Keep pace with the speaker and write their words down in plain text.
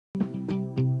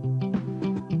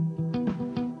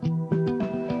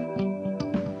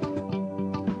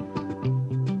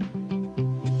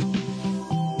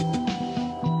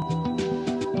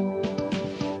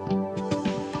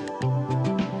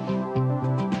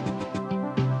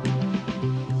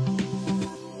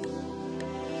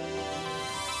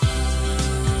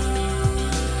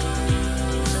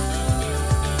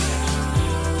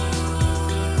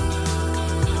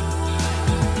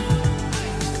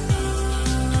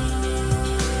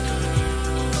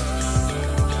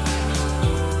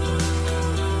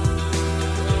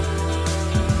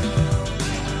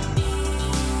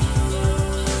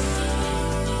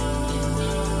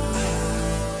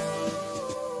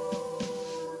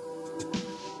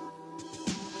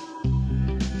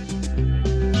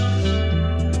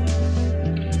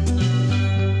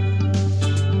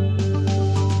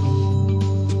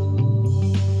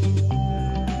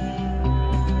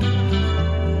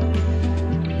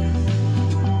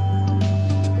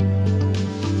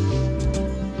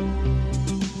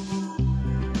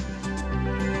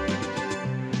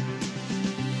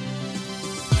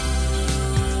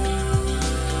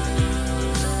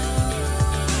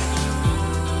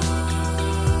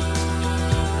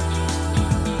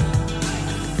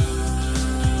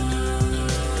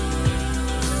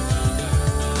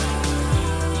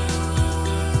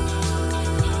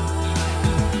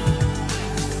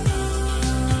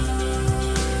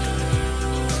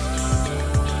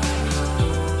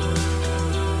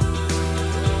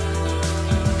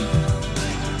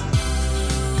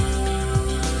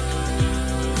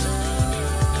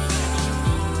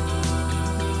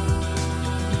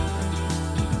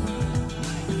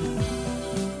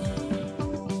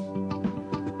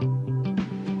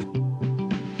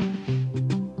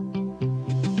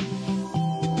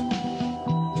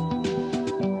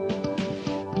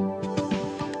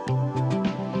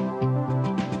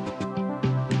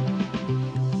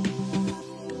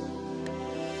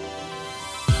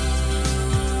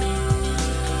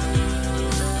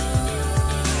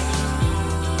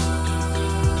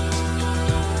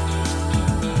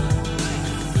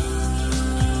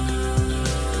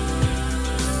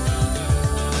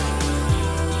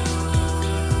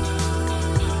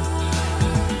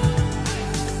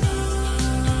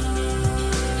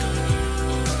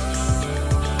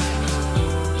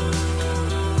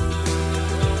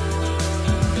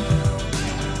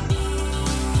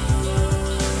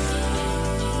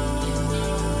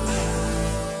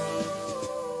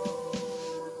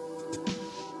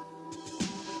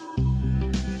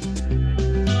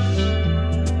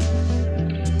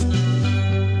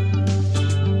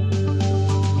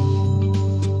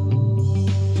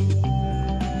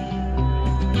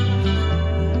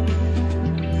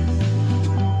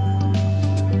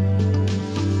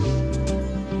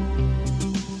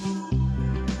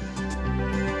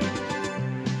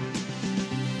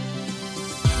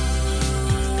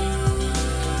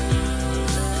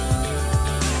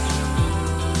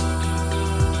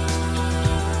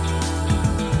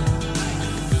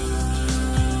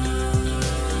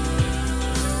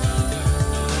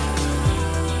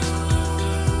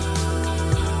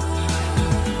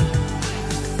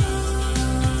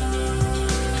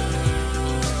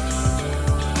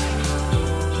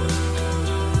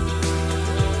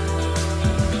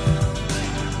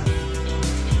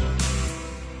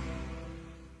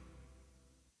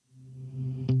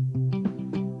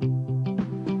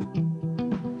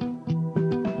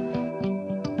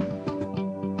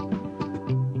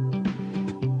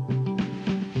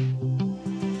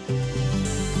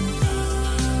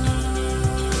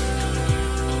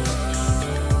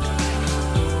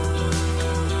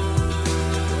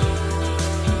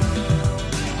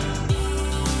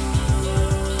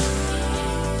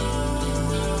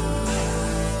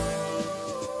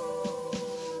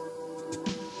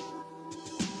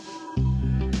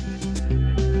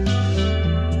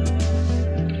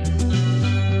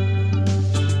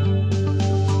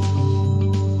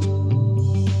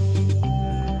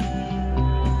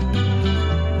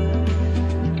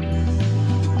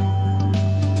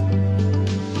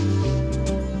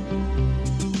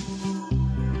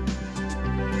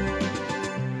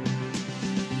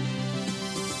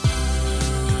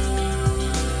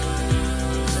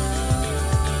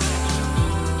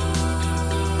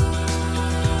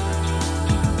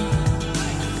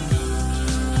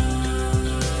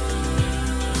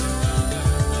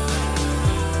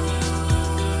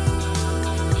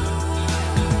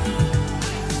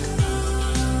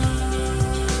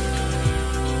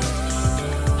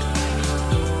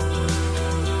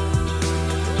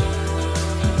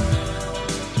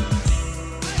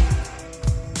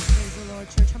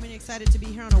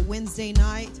Wednesday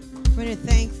night. We're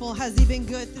thankful. Has He been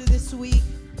good through this week?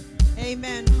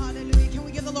 Amen. Hallelujah. Can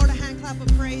we give the Lord a hand clap of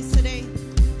praise today?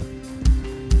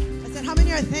 I said, how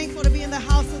many are thankful to be in the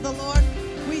house of the Lord?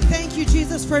 We thank you,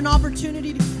 Jesus, for an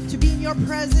opportunity to be in your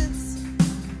presence.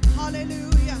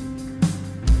 Hallelujah.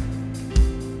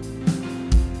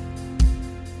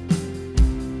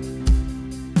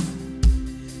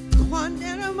 Cuán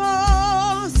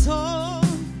hermoso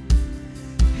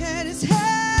eres,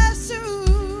 Jesús,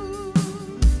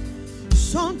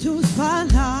 son tus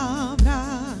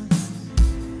palabras,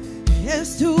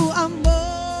 es tu amor,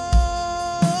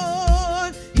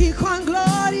 y cuán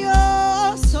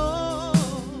glorioso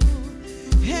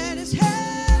eres,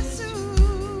 Jesús,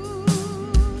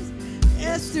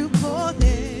 es tu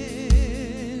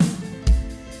poder,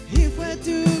 y fue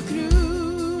tu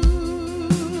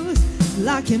cruz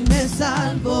la que me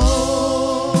salvó,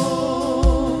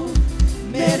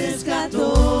 me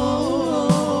rescató.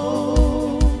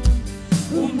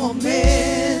 Un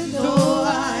momento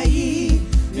ahí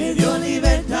me dio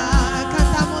libertad.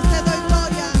 Cantamos, te doy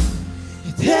gloria.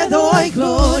 Te doy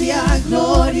gloria,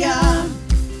 gloria.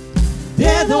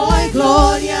 Te doy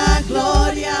gloria,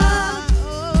 gloria.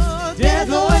 Oh, te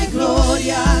doy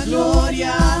gloria,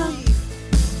 gloria.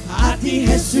 A ti,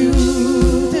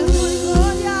 Jesús. Te doy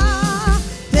gloria.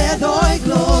 Te doy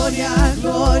gloria,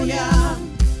 gloria.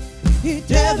 Y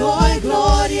te doy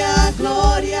gloria,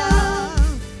 gloria.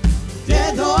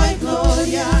 Te doy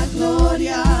gloria,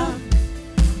 gloria.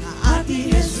 A ti,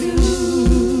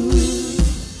 Jesús.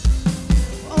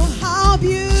 Oh, how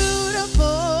beautiful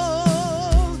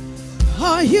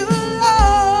are you,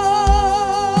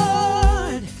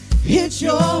 Lord. It's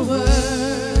your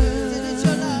word and it's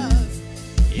your love.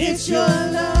 It's your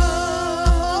love.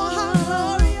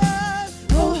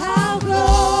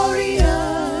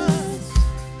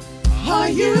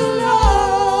 You,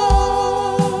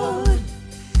 Lord,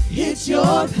 it's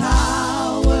your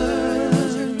power,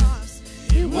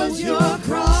 it was your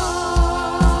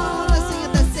cross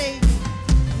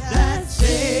that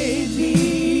saved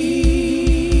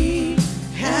me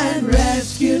and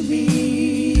rescued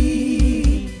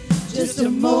me. Just a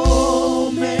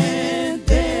moment,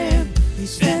 then He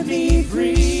set me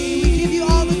free. We give you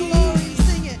all the glory,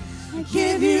 sing it. I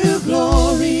give you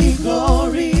glory,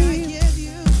 glory.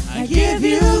 I give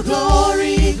you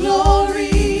glory,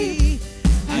 glory.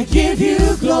 I give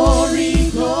you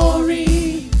glory,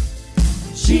 glory.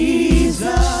 Jesus, I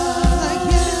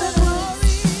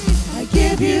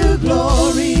give you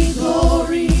glory,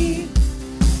 glory.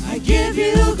 I give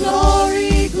you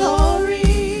glory,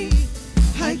 glory.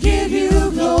 I give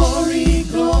you glory,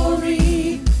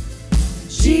 glory.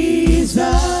 Jesus.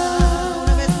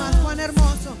 Una vez más, cuán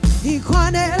hermoso y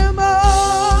cuán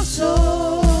hermoso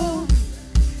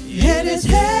eres,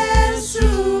 Jesús,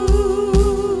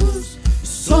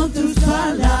 son tus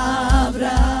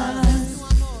palabras,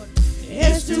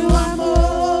 es tu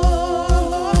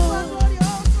amor,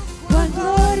 cuán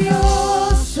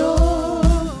glorioso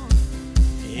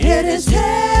eres,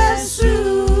 Jesús,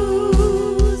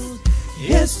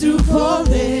 es tu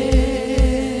poder,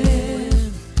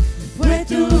 fue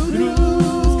tu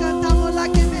cruz, cantamos la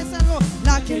que me salvó,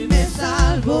 la que me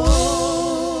salvó.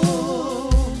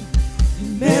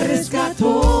 Me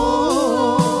rescató,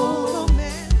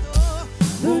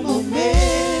 un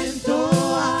momento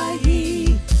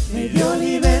allí me dio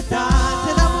libertad.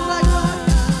 Te damos la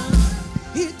gloria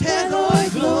y te doy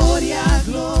gloria,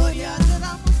 gloria. Te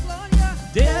damos gloria,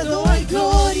 te doy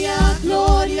gloria,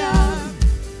 gloria.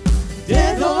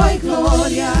 Te doy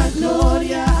gloria,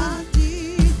 gloria.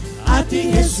 A ti,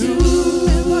 Jesús.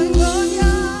 Te doy gloria,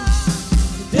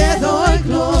 te doy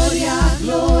gloria,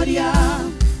 gloria.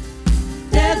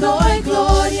 Te doy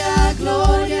gloria,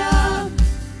 gloria.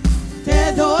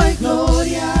 Te doy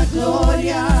gloria,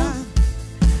 gloria.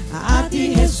 A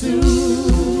ti,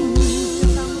 Jesús.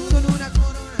 Estamos con una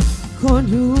corona.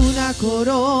 Con una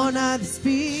corona de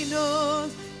espinos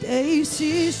te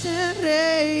hiciste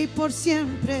rey por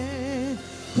siempre.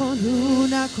 Con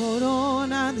una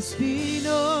corona de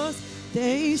espinos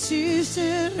te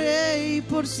hiciste rey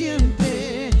por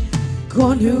siempre.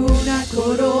 Con una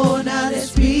corona de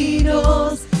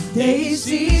espinos te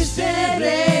hiciste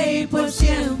rey por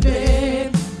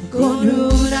siempre. Con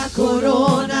una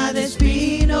corona de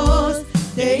espinos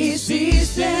te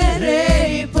hiciste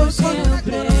rey por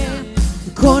siempre.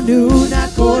 Con una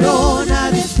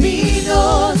corona de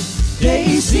espinos te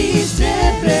hiciste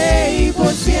rey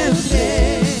por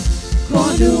siempre.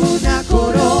 Con una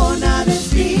corona de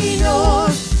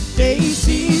espinos te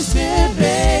hiciste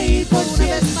rey por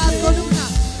siempre. Una vez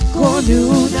más, con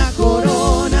una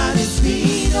corona de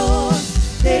espinos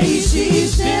te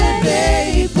hiciste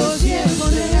rey por siempre.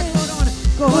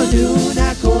 con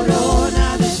una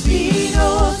corona de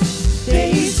espinos,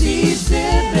 te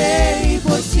hiciste rey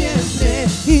por siempre,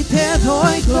 y te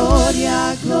doy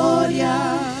gloria,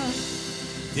 gloria.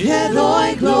 Te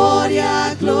doy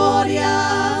gloria,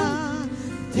 gloria.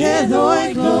 Te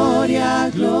doy gloria,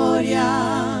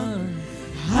 gloria.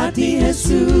 A ti,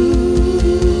 Jesús.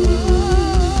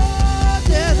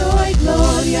 Te doy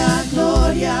gloria,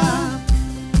 gloria.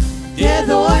 Te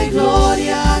doy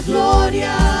gloria,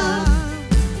 gloria.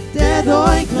 Te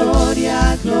doy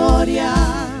gloria, gloria.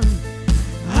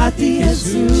 A ti,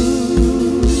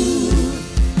 Jesús.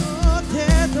 Oh,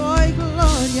 te doy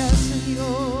gloria,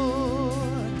 Señor.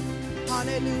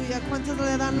 Aleluya. ¿Cuántos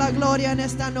le dan la gloria en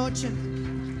esta noche?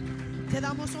 Te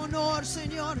damos honor,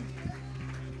 Señor.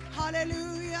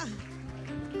 Aleluya.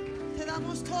 Te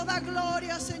damos toda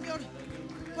gloria, Señor,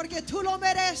 porque tú lo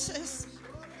mereces.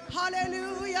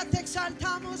 Aleluya. Te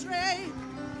exaltamos, Rey.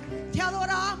 Te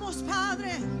adoramos,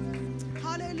 Padre.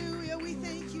 Aleluya. We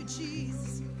thank you,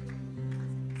 Jesus.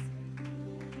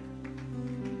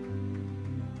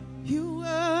 You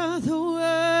were the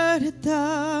word at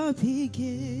the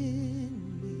beginning,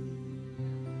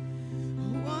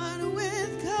 one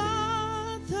with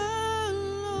God the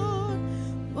Lord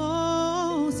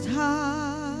Most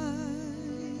High.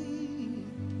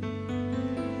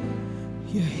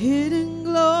 Your hidden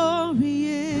glory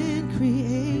in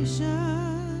creation,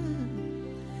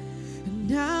 and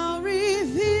now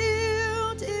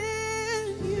revealed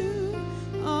in you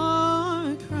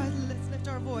are Christ. Let's lift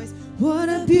our voice. What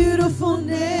a beautiful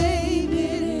name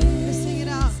it is. Let's sing it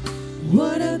out.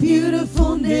 What a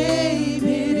beautiful name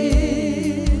it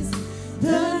is.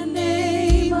 The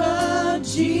name of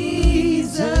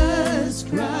Jesus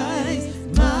Christ,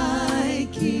 my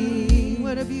King.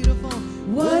 What a beautiful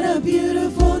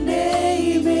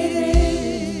name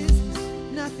it is.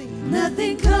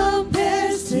 Nothing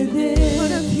compares to this.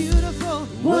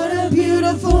 What a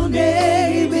beautiful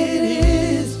name it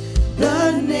is.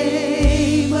 The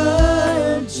name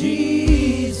of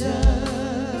Jesus.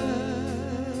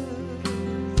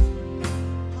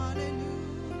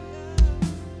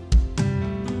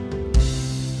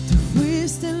 Tú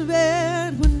fuiste el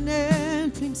verbo en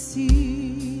el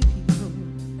principio,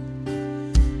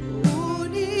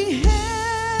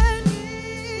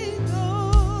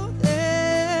 unigénito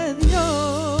de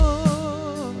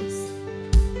Dios.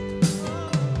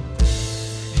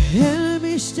 El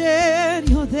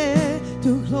misterio de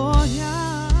tu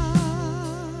gloria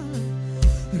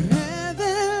revelado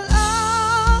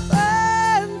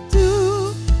en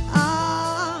tu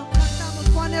amor. Cantamos,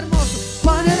 cuán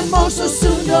hermoso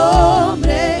su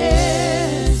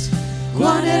nombre es,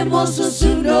 cuán hermoso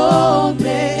su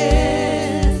nombre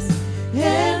es,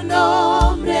 el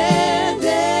nombre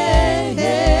de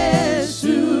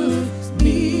Jesús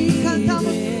mi Cantamos,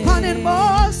 Rey. cuán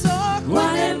hermoso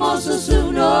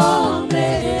su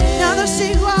nombre es. nada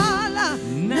se iguala.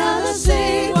 Nada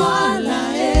se iguala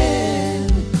a él.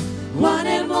 Cuán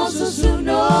hermoso su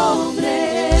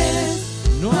nombre es.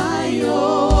 No hay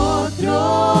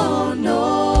otro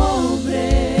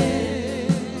nombre.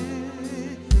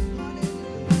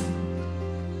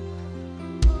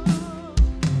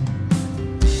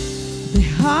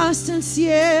 Dejaste el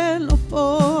cielo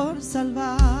por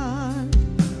salvar,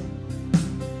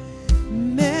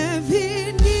 me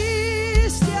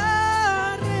viniste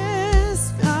a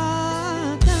rescatar.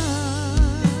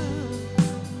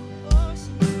 Oh,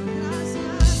 sí,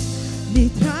 gracias. Mi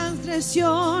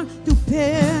transgresión tú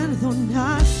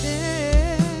perdonaste,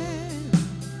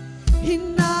 y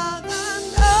nada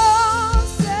nos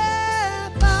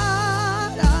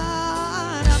separará.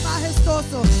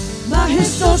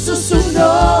 Majestuoso su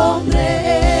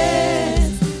nombre es.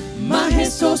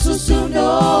 Majestuoso su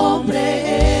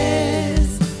nombre es.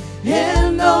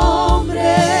 El nombre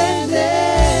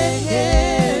de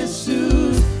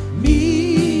Jesús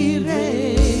mi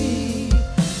Rey.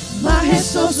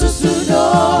 Majestuoso su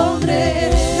nombre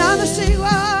es. Nada se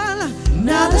iguala.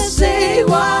 Nada se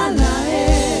iguala a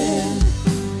él.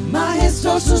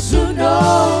 Majestuoso su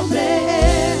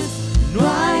nombre es. No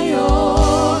hay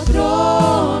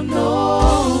otro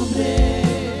nombre.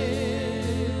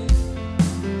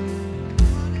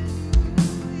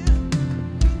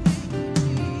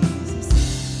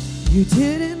 You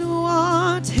didn't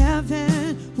want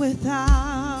heaven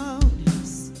without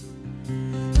us,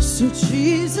 so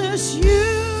Jesus,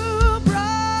 you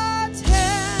brought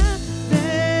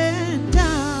heaven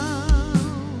down.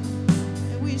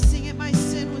 And we sing it, my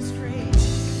sin was great.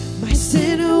 My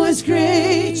sin was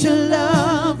great, your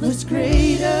love was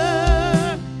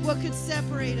greater. What could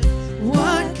separate us?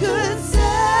 What could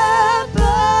separate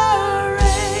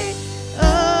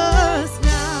us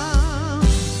now?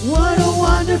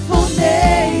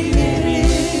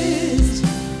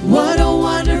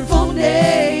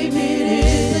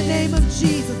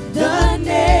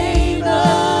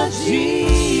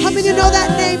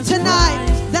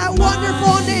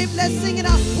 name. Let's sing it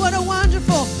out. What a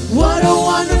wonderful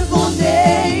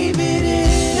name it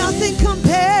is. Nothing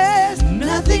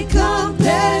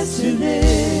compares to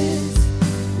this.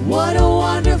 What a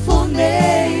wonderful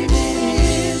name it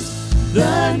is.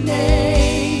 The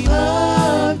name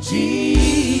of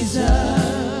Jesus.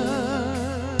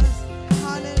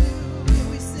 Hallelujah.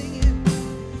 We sing it.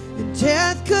 And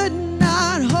death could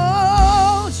not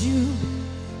hold you.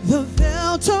 The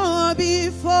veil tore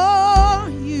before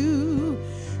you.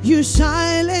 You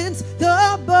silenced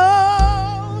the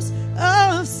boast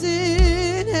of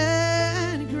sin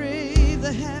and grave.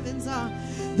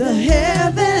 The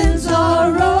heavens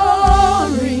are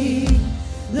roaring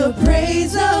the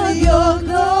praise of your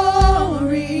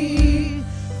glory.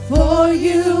 For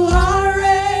you are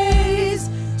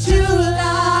raised to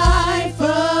life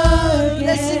again.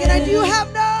 Let's sing it. And you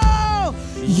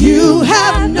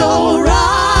have no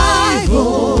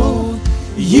rival.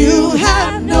 You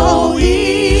have no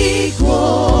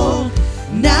equal.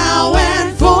 Now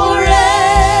and forever,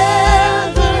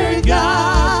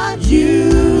 God,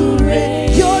 you reign.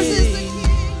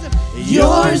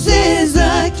 Yours is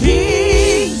the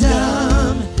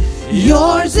kingdom.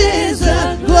 Yours is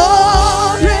the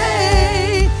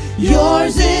glory.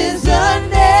 Yours is the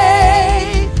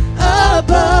name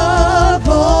above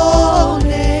all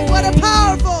names. What a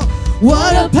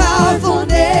powerful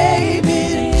name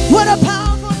it is. What a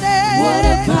powerful name. What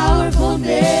a powerful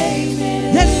name it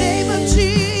is. The name of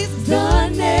Jesus. The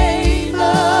name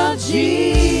of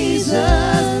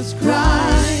Jesus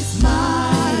Christ,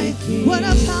 my King. What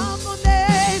a powerful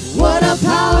name. What a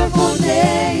powerful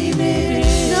name it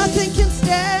is. Nothing can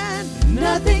stand.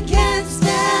 Nothing can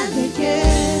stand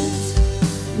against.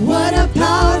 What a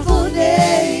powerful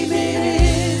name it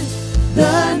is.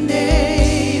 The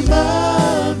name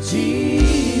of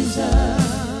Jesus.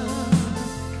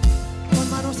 Con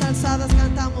manos alzadas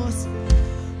cantamos.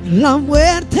 La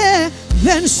muerte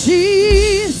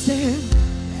venciste,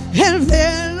 el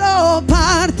velo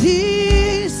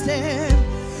partiste,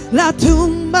 la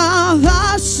tumba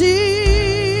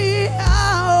vacía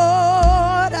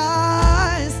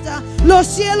ahora está. Los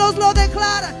cielos lo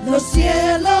declaran. Los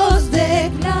cielos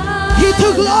declaran. Y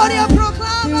tu gloria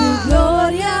proclama. Tu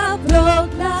gloria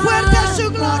proclama. Fuerte es su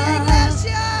gloria,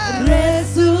 iglesia.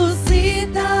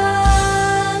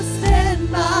 Resucitaste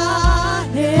en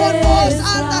majestad. Por voz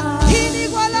alta,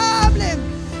 inigualable.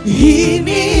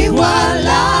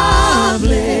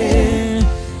 Inigualable,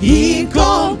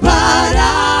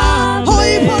 incomparable. Hoy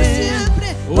y por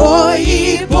siempre. Hoy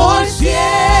y por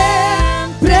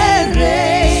siempre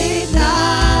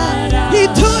reinará. Y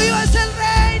tuyo es el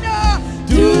reino.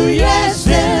 Tuyo es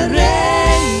el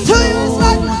reino. Tuyo es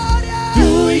la gloria.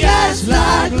 Tuya es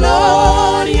la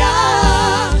gloria.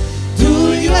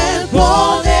 Tuyo el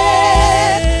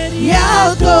poder y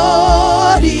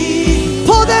autoridad.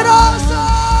 Poderoso.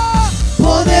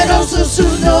 Poderoso su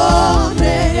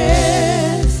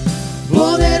nombre es.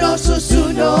 Poderoso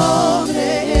su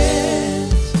nombre es.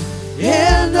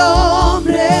 El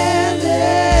nombre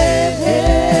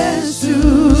de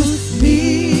Jesús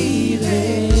mi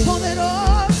Rey.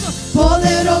 Poderoso.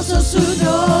 Poderoso su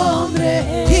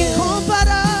nombre es.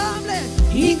 Incomparable.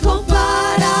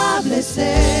 Incomparable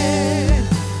ser.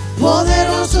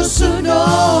 Poderoso su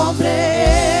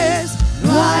nombre es.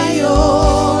 No hay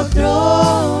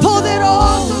otro.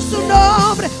 Poderoso su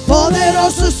nombre.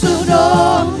 Poderoso su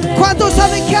nombre. ¿Cuántos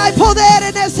saben que hay poder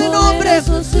en ese nombre?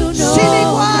 Poderoso su nombre. Sin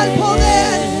igual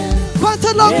poder.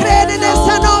 ¿Cuántos lo creen en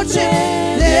esta noche?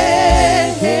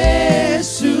 De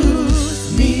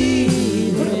Jesús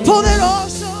mi Rey.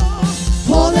 Poderoso.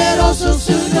 Poderoso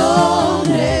su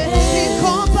nombre.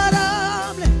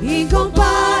 Incomparable.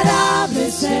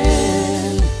 Incomparable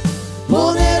ser.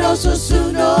 Poderoso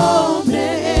su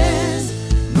nombre es.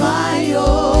 No hay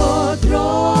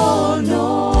otro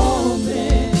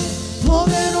nombre.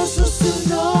 Poderoso su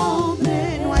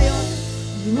nombre. No hay otro.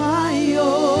 No hay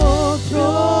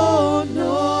otro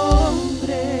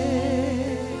nombre.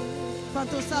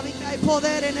 ¿Cuántos saben que hay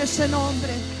poder en ese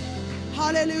nombre?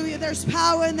 Hallelujah. There's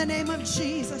power in the name of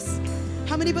Jesus.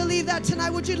 How many believe that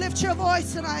tonight? Would you lift your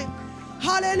voice tonight?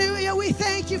 Hallelujah. We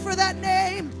thank you for that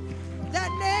name. That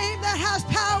name that has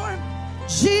power.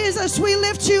 Jesus, we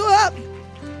lift you up.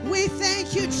 We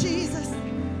thank you, Jesus.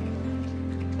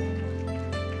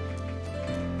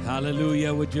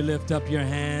 Hallelujah. Would you lift up your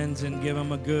hands and give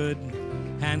him a good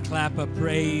hand clap of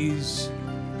praise?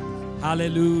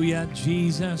 Hallelujah.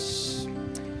 Jesus.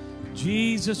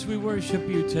 Jesus, we worship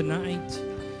you tonight.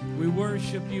 We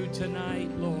worship you tonight,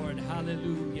 Lord.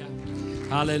 Hallelujah.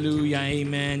 Hallelujah.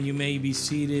 Amen. You may be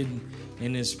seated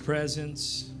in his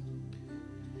presence.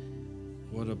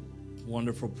 What a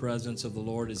wonderful presence of the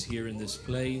Lord is here in this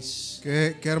place.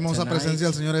 Qué hermosa Tonight. presencia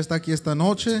del Señor está aquí esta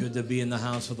noche. Good to be in the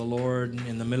house of the Lord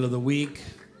in the middle of the week.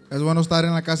 Es bueno estar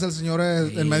en la casa del Señor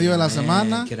en medio de la Amen.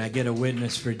 semana. Can I get a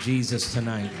witness for Jesus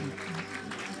tonight?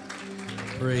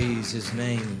 Praise His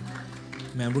name.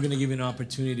 Man, we're going to give you an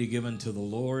opportunity to give unto the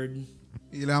Lord.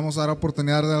 Y le vamos a dar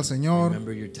oportunidad al Señor.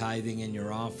 Remember your tithing and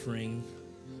your offering.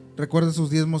 Recuerde sus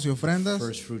diezmos y ofrendas,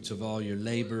 First fruits of all your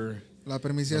labor. la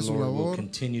primicia The de su Lord will labor.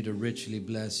 continue to richly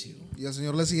bless you. Y el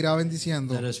Señor le seguirá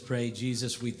bendiciendo. Let us pray.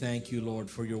 Jesus, we thank you, Lord,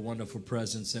 for your wonderful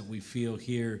presence that we feel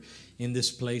here in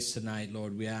this place tonight,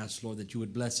 Lord. We ask, Lord, that you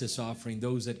would bless this offering,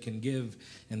 those that can give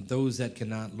and those that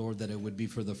cannot, Lord, that it would be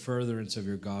for the furtherance of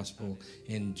your gospel.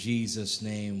 In Jesus'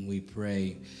 name we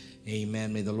pray.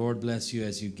 Amen. May the Lord bless you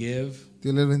as you give.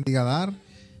 Dios les bendiga dar.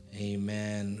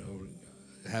 Amen.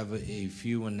 Have a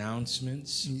few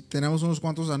announcements. Y tenemos unos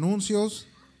cuantos anuncios.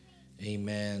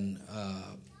 Amen.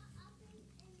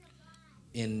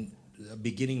 In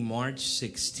beginning March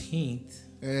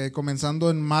 16th, Comenzando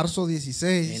en marzo any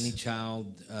 16, child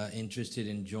interested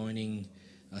in joining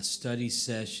a study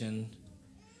session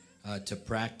to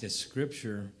practice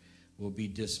scripture will be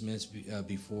dismissed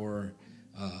before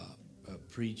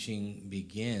preaching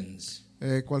begins.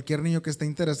 cualquier niño que esté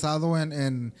interesado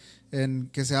en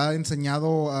que se ha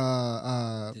enseñado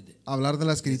a hablar de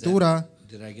la escritura,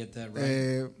 Did I get that right?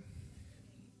 eh,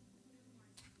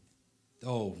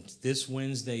 This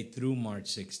Wednesday through March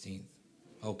 16th.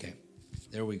 Okay,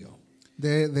 there we go.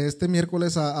 de este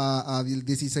miércoles a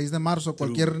 16 de marzo,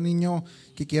 cualquier niño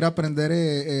que quiera aprender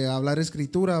a hablar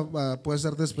escritura puede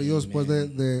ser despedido después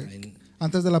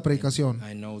antes de la predicación.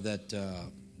 I know that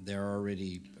they're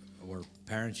already, or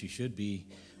parents, you should be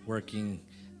working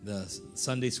the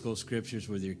Sunday school scriptures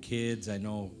with your kids. I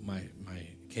know my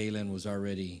Kaylin was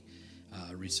already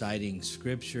reciting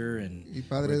scripture, and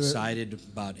we're excited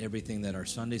about everything that our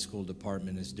Sunday school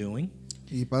department is doing.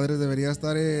 Y padres debería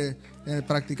estar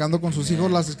practicando con sus hijos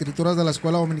las escrituras de la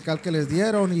escuela dominical que les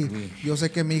dieron, y yo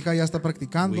sé que mi hija ya está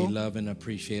practicando. We love and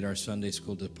appreciate our Sunday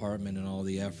school department and all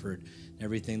the effort,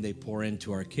 everything they pour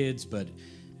into our kids. But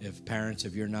if parents,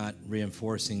 if you're not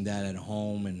reinforcing that at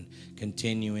home and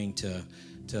continuing to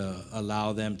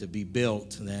allow them to be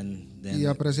built, then Y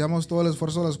apreciamos todo el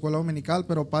esfuerzo de la escuela dominical,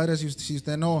 pero padres, si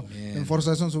usted no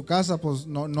enforza eso en su casa, pues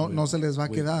no se les va a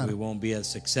quedar. we won't be as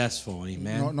successful.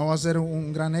 Amen. No va a ser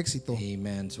un gran éxito.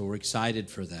 Amen. So we're excited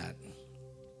for that.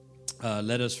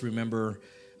 Let us remember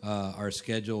our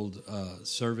scheduled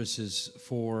services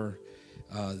for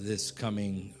this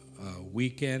coming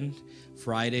weekend.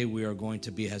 Friday we are going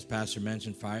to be, as Pastor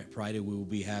mentioned, Friday we will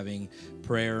be having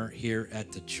prayer here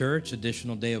at the church,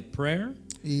 additional day of prayer.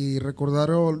 Y recordar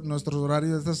nuestros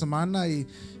horarios de esta semana, y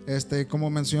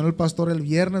como mencionó el pastor, el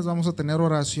viernes vamos a tener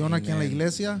oración aquí en la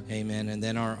iglesia. Amen. And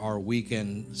then our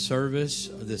weekend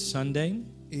service this Sunday.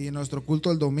 Y nuestro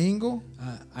culto el domingo.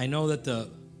 I know that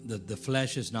the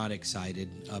flesh is not excited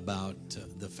about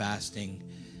the fasting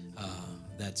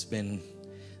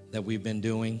that we've been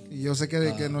doing. Y yo sé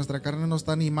que nuestra carne no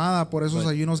está animada por esos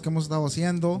ayunos que hemos estado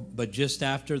haciendo. But just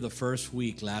after the first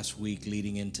week, last week,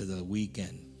 leading into the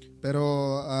weekend.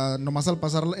 Pero nomás al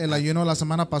pasar el ayuno la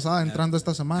semana pasada, entrando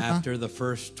esta semana, After the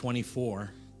first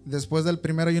 24, después del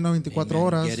primer ayuno de 24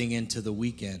 horas, getting into the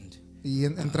weekend, y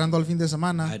entrando al fin de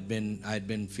semana, I'd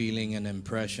been feeling an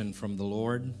impression from the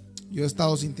Lord. yo he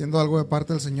estado sintiendo algo de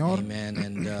parte del Señor. Amen.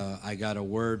 And I got a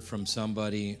word from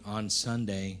somebody on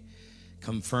Sunday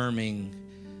confirming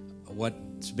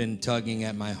what's been tugging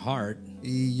at my heart.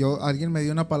 Y alguien me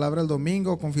dio una palabra el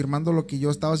domingo confirmando lo que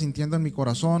yo estaba sintiendo en mi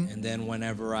corazón. And then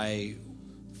whenever I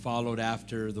followed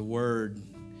after the word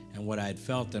and what I had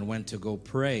felt and went to go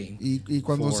pray, Y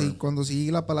cuando seguí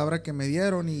la palabra que me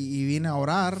dieron y vine a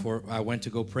orar, I went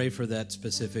to go pray for that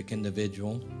specific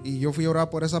individual. y yo fui a orar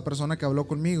por esa persona que habló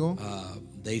conmigo.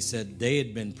 They said they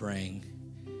had been praying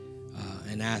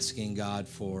and asking God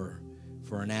for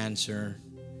an answer,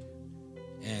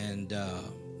 and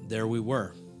there we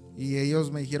were. Y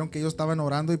ellos me dijeron que ellos estaban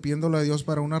orando y pidiéndole a Dios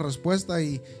para una respuesta,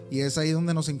 y es ahí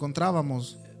donde nos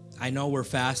encontrábamos. I know we're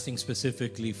fasting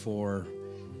specifically for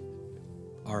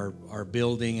our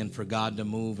building and for God to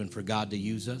move and for God to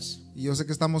use us. Y yo sé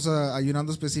que estamos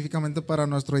ayunando específicamente para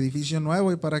nuestro edificio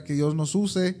nuevo y para que Dios nos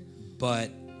use.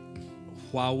 But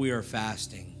while we are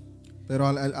fasting, Pero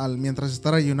mientras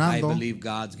estar I ayunando, believe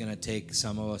God's going to take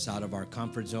some of us out of our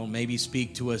comfort zone, maybe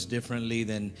speak to us differently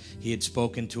than He had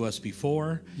spoken to us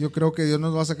before. yo creo que Dios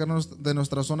nos va a sacar de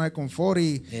nuestra zona de confort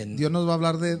y And- Dios nos va a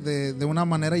hablar de una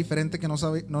manera diferente que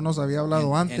no nos había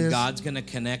hablado And antes. God's going to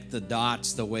connect the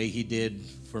dots the way He did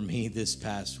for me this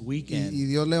past weekend. Y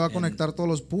Dios le va a conectar todos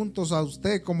los puntos a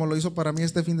usted como lo hizo para mí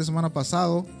este fin de semana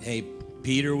pasado. Hey,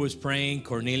 Peter was praying,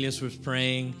 Cornelius was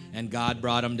praying, and God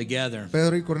brought them together.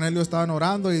 Pedro y Cornelio estaban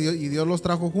orando y Dios los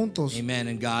trajo juntos. Amen.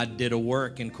 And God did a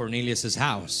work in Cornelius's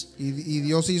house. Y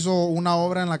Dios hizo una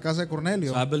obra en la casa de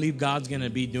Cornelio. So I believe God's going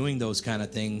to be doing those kind of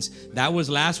things. That was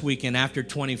last weekend after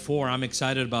 24. I'm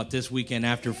excited about this weekend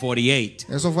after 48.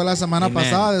 Eso fue la semana Amen.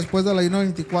 pasada después del ayuno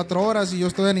de 24 horas y yo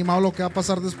estoy animado a lo que va a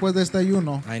pasar después de este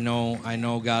ayuno. I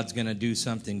know God's going to do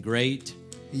something great.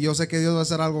 Y yo sé que Dios va a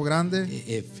hacer algo grande.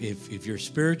 If your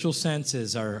spiritual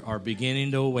senses are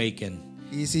beginning to awaken,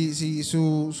 Y si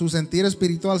su sentir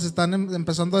espiritual se están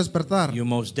empezando a despertar. you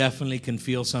most definitely can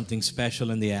feel something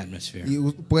special in the atmosphere. Y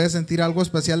puede sentir algo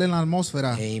especial en la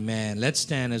atmósfera. Amen. Let's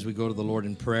stand as we go to the Lord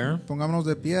in prayer. Pongámonos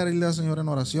de pie y le al Señor en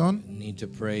oración. Need to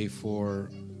pray for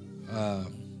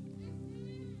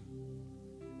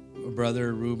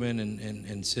brother Ruben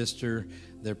and sister.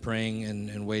 They're praying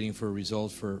and waiting for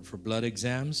results for blood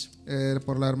exams.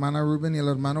 Por la hermana Ruben y el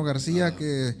hermano García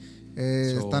que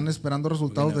So están esperando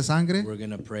resultados de sangre. We're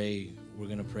gonna pray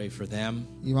for them.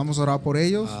 Y vamos a orar por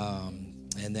ellos.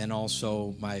 And then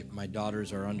also my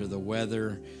daughters are under the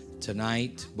weather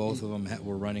tonight. Both of them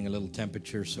were running a little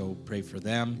temperature, so pray for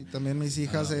them. Y también mis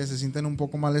hijas se sienten un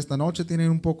poco mal esta noche, tienen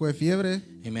un poco de fiebre.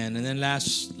 Amen. And then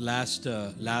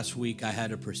last week I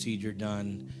had a procedure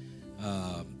done,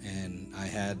 and I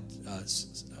had a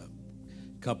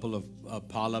couple of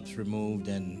polyps removed,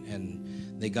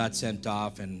 and they got sent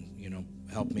off, and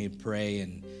helped me pray,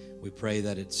 and we pray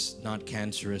that it's not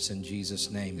cancerous in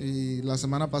Jesus' name. Y la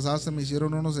semana pasada se me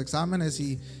hicieron unos exámenes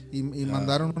y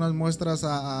mandaron unas muestras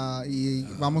y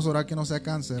vamos a orar que no sea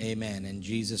cáncer. Amen. In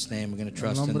Jesus' name, we're going to En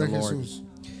el trust in nombre the de Lord.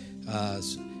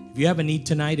 Jesús. If you have a need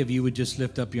tonight, if you would just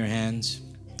lift up your hands.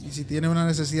 Y si tiene una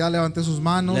necesidad, levante sus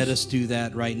manos. Let us do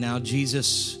that right now.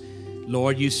 Jesus,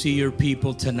 Lord, you see your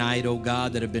people tonight, oh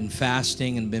God, that have been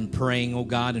fasting and been praying, oh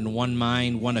God, in one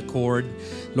mind, one accord.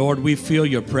 Lord, we feel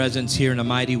your presence here in a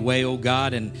mighty way, oh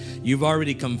God, and you've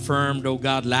already confirmed, oh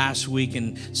God, last week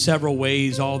in several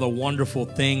ways all the wonderful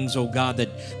things, oh God,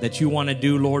 that you want to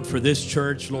do, Lord, for this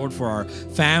church, Lord, for our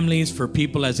families, for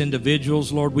people as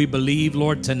individuals. Lord, we believe,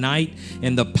 Lord, tonight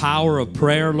in the power of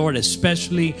prayer, Lord,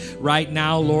 especially right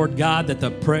now, Lord God, that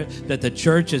the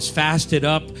church has fasted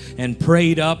up and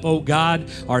prayed up, oh God.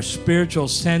 Our spiritual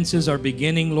senses are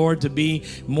beginning, Lord, to be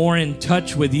more in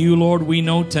touch with you, Lord. We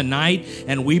know tonight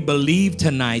and we believe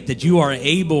tonight that you are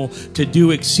able to do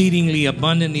exceedingly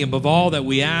abundantly above all that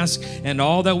we ask and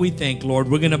all that we think, Lord.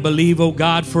 We're going to believe, oh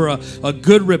God, for a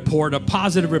good report, a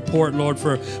positive report, Lord,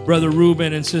 for Brother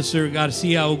Ruben and Sister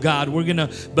Garcia, oh God. We're going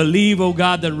to believe, oh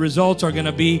God, the results are going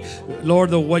to be, Lord,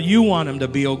 what you want them to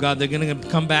be, oh God. They're going to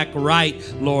come back right,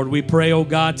 Lord. We pray, oh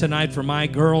God, tonight for my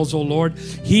girls, oh Lord,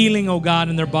 healing, oh God,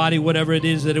 in their body, whatever it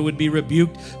is, that it would be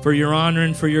rebuked for your honor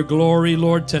and for your glory,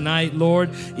 Lord, tonight, Lord.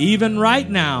 Even right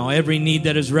now, every need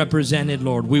that is represented,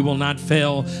 Lord, we will not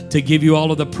fail to give you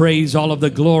all of the praise, all of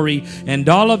the glory, and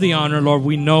all of the honor, Lord.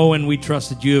 We know and we trust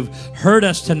that you have heard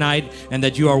us tonight and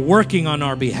that you are working on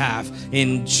our behalf.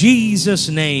 In Jesus'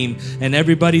 name. And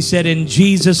everybody said, in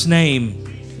Jesus' name.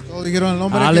 Todos dijeron el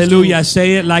nombre de Hallelujah. Jesús.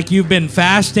 Say it like you've been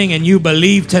fasting and you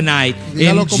believe tonight.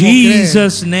 Dígalo In como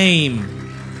Jesus' name.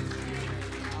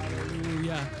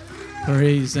 Hallelujah.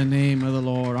 Praise the name of the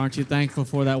Lord. Aren't you thankful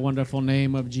for that wonderful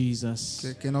name of Jesus?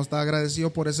 Que nos está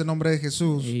agradecido por ese nombre de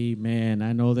Jesús. Amen.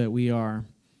 I know that we are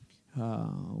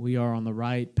on the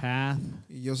right path,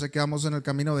 Y yo sé que vamos en el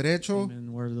camino derecho,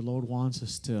 and where the Lord wants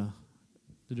us to,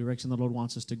 the direction the Lord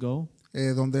wants us to go.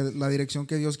 donde la dirección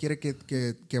que Dios quiere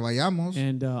que vayamos.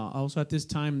 And also at this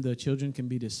time, the children can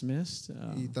be dismissed.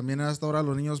 Y también hasta ahora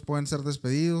los niños pueden ser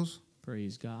despedidos.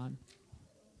 Praise God.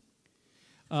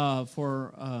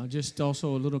 For just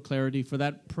also a little clarity, for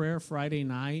that prayer Friday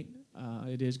night,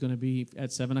 it is going to be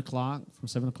at 7 o'clock, from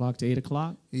 7 o'clock to 8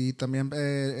 o'clock. Y también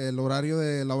el horario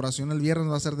de la oración el viernes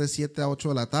va a ser de 7 a 8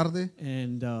 de la tarde.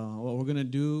 And what we're going to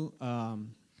do,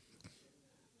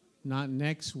 not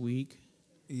next week,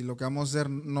 Y lo que vamos a hacer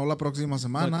no la próxima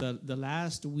semana, but the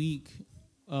last week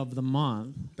of the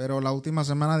month, pero la última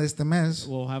semana de este mes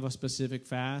we'll have a specific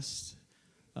fast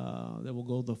that will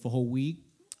go the whole week.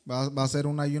 va a ser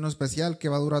un ayuno especial que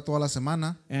va a durar toda la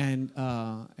semana. And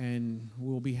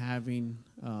we'll be having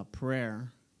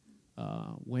prayer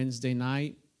Wednesday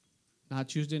night, not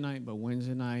Tuesday night, but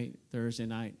Wednesday night, Thursday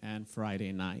night, and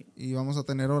Friday night. Y vamos a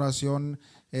tener oración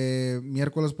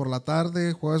miércoles por la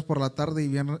tarde, jueves por la tarde y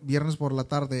viernes por la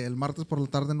tarde. El martes por la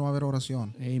tarde no va a haber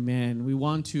oración. Amen. We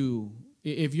want to,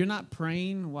 if you're not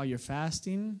praying while you're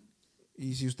fasting,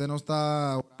 Y si usted no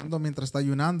está orando mientras está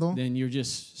ayunando, then you're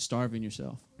just starving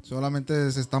yourself.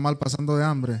 solamente se está mal pasando de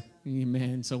hambre.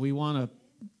 Amen. So we want to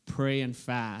pray and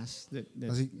fast that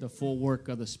Así- the full work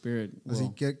of the Spirit Así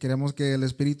will. que queremos que el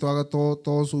Espíritu haga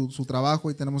todo su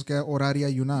trabajo y tenemos que orar y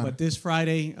ayunar. But this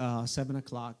Friday, 7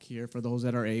 o'clock here, for those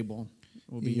that are able,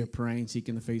 will be Y- your praying,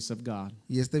 seeking the face of God.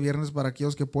 Y este viernes para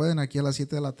aquellos que pueden, aquí a las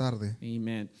 7 de la tarde.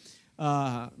 Amen.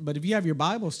 But if you have your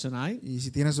Bibles tonight, Y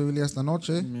si tiene su Biblia esta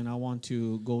noche, and I want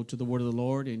to go to the Word of the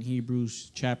Lord in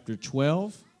Hebrews chapter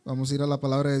 12, vamos a ir a la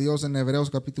palabra de Dios en Hebreos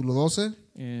capítulo 12,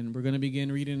 and we're going to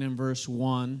begin reading in verse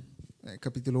 1,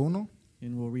 capítulo 1,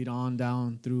 and we'll read on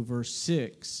down through verse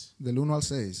 6. del 1 al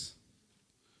 6.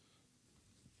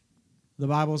 The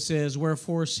Bible says,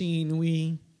 "Wherefore, seeing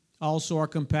we also are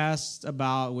compassed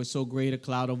about with so great a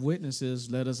cloud of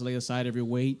witnesses, let us lay aside every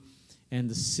weight and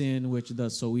the sin which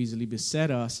does so easily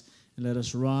beset us, and let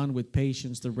us run with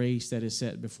patience the race that is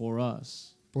set before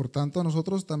us." Por tanto,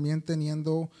 nosotros también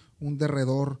teniendo un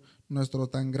derredor, nuestro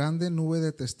tan grande nube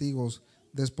de testigos,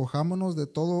 despojámonos de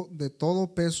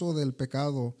todo peso del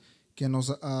pecado que nos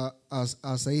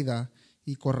asedia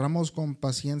y corramos con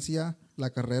paciencia la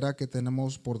carrera que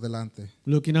tenemos por delante.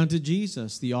 Looking unto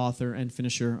Jesus, the author and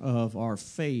finisher of our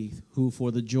faith, who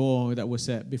for the joy that was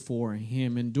set before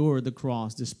him endured the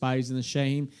cross, despising the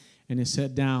shame, and is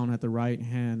set down at the right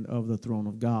hand of the throne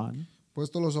of God.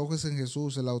 Puesto los ojos en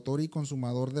Jesús, el autor y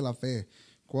consumador de la fe,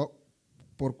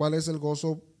 por cuál es el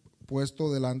gozo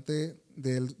puesto delante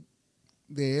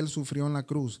de él sufrió en la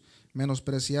cruz,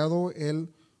 menospreciado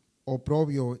el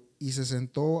oprobio, y se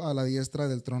sentó a la diestra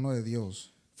del trono de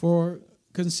Dios. For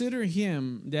consider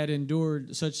him that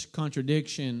endured such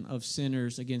contradiction of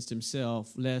sinners against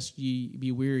himself, lest ye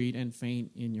be wearied and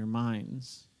faint in your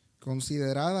minds.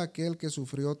 Considerad aquel que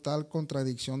sufrió tal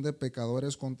contradicción de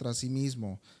pecadores contra sí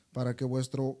mismo, para que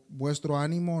vuestro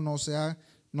ánimo no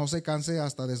se canse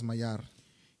hasta desmayar.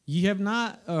 Ye have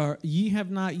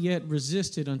not yet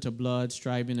resisted unto blood,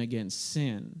 striving against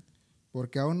sin.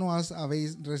 Porque aún no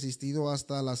habéis resistido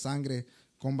hasta la sangre,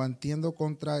 combatiendo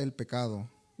contra el pecado.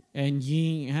 And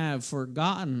ye have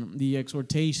forgotten the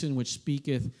exhortation which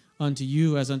speaketh unto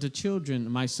you as unto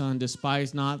children. My son,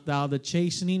 despise not thou the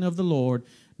chastening of the Lord,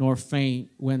 nor faint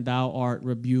when thou art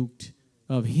rebuked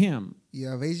of him. Y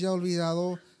habéis ya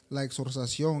olvidado la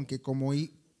exhortación que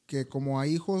como a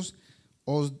hijos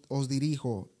os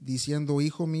dirijo, diciendo,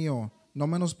 hijo mío, no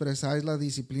menosprezáis la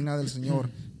disciplina del Señor,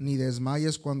 ni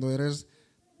desmayes cuando eres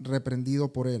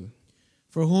reprendido por él.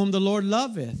 For whom the Lord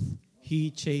loveth, he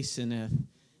chasteneth,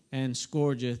 and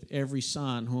scourgeth every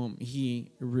son whom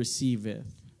he receiveth.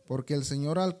 Porque el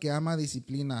Señor al que ama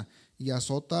disciplina y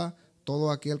azota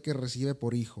todo aquel que recibe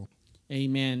por hijo.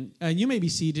 Amen. You may be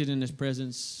seated in his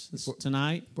presence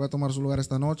tonight. Puede tomar su lugar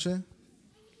esta noche.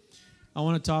 I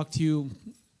want to talk to you,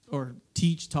 or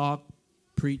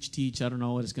preach, teach. I don't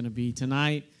know what it's going to be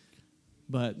tonight,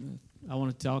 but I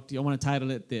want to talk to you. I want to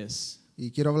title it this.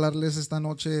 Y quiero hablarles esta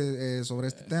noche sobre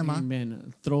este tema.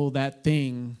 Amen. Throw that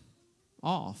thing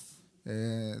off.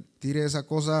 Tire esa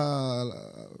cosa.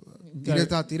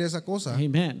 Tire esa cosa.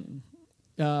 Amen.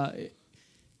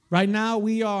 Right now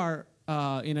we are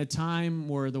in a time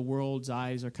where the world's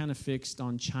eyes are kind of fixed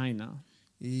on China.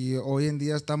 Y hoy en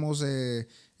día estamos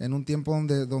en un tiempo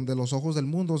donde los ojos del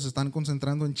mundo se están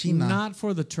concentrando en China. Not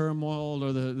for the turmoil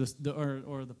or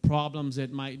the problems that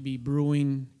might be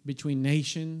brewing between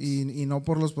nations, Y no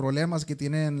por los problemas que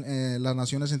tienen las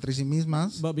naciones entre sí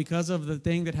mismas, but because of the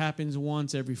thing that happens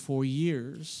once every 4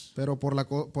 years. pero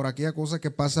por aquella cosa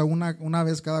que pasa una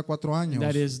vez cada 4 años,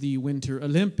 That is the Winter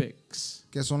Olympics.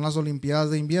 que son las Olimpiadas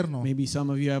de invierno. Maybe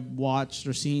some of you have watched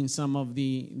or seen some of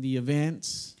the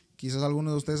events. Quizás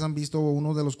algunos de ustedes han visto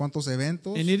uno de los cuantos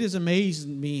eventos. And it has amazed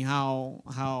me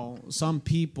how some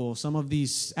people, some of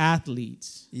these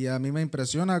athletes, Y a mí me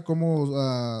impresiona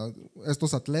cómo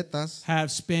estos atletas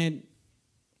have spent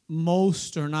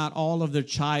most or not all of their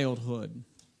childhood,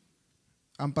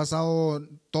 han pasado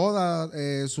toda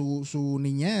su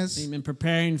niñez amen,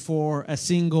 preparing for a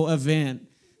single event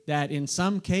that in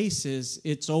some cases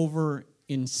it's over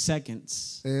in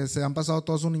seconds. se han pasado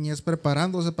toda su niñez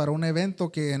preparándose para un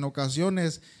evento que en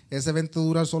ocasiones ese evento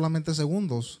dura solamente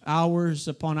segundos. Hours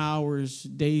upon hours,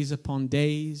 days upon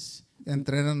days,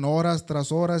 Entrenan horas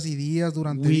tras horas y días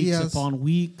durante weeks días, upon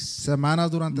weeks,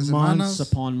 semanas durante months semanas,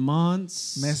 upon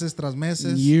months, meses tras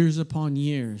meses years upon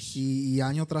years, y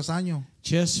año tras año,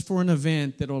 just for an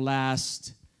event that will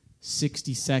last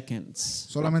 60 seconds.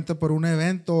 solamente por un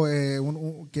evento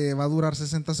que va a durar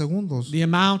 60 segundos. The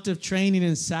amount of training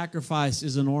and sacrifice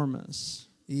is enormous.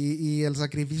 Y el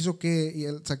sacrificio que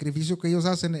ellos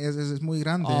hacen es muy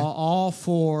grande. All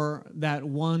for that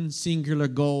one singular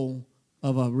goal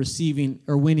of receiving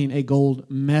or winning a gold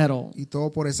medal. Y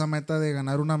todo por esa meta de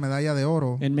ganar una medalla de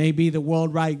oro. And maybe the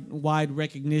worldwide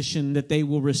recognition that they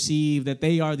will receive, that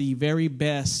they are the very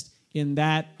best in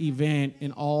that event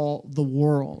in all the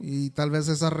world. Y tal vez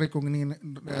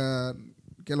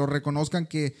que lo reconozcan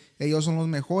que ellos son los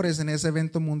mejores en ese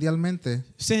evento mundialmente.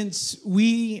 Since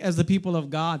we as the people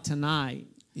of God tonight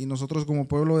Y nosotros como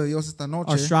pueblo de Dios esta are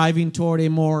noche striving toward a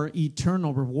more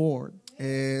eternal reward,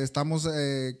 estamos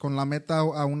con la meta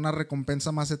a una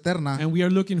recompensa más eterna and we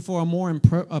are looking for a more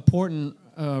important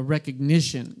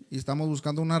recognition, y estamos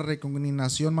buscando una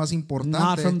recognición más not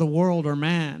importante, from the world or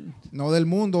man, no del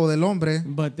mundo o del hombre,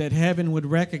 but that heaven would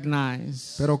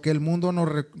recognize, pero que el mundo nos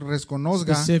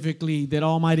reconozca specifically that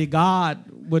Almighty God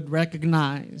would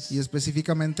recognize, y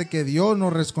específicamente que Dios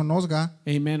nos reconozca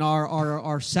amen,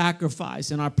 our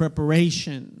sacrifice and our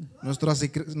preparation.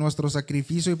 nuestro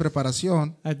sacrificio y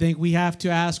preparación. I think we have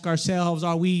to ask ourselves,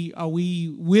 are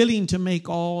we willing to make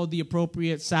all the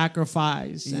appropriate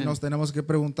sacrifice? Y And nos tenemos que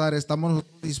preguntar, ¿estamos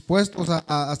dispuestos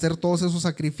a hacer todos esos even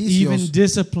sacrificios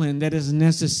discipline that is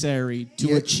necessary to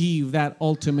Y- achieve that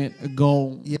ultimate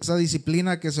goal? y esa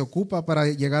disciplina que se ocupa para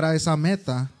llegar a esa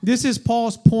meta? This is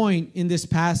Paul's point in this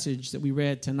passage that we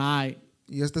read tonight.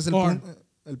 Y este es Or-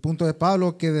 el punto de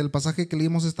Pablo, que del pasaje que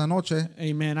leímos esta noche.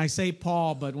 Amen. I say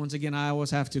Paul, but once again, I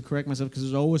always have to correct myself because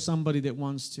there's always somebody that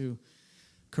wants to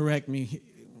correct me.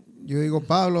 Yo digo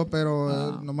Pablo,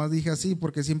 pero nomás dije así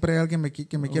porque siempre hay alguien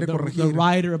que me quiere The corregir.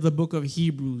 writer of the book of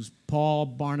Hebrews,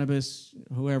 Paul, Barnabas,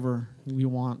 whoever we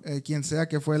want. Quien sea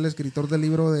que fue el escritor del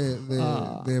libro de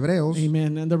Hebreos.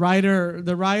 Amen. And the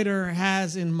writer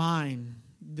has in mind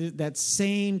that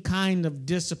same kind of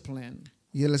discipline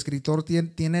Y el escritor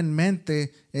tiene en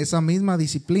mente esa misma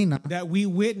disciplina that we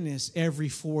witness every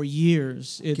 4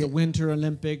 years at Que- the Winter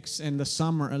Olympics and the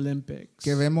Summer Olympics.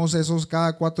 que vemos esos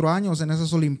cada 4 años en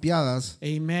esas Olimpiadas.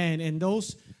 Amen. And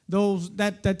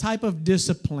that type of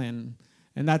discipline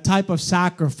and that type of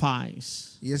sacrifice.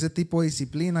 Y ese tipo de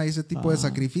disciplina y ese tipo de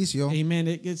sacrificio Amen.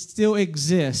 It still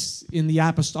exists in the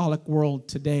apostolic world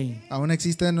today. aún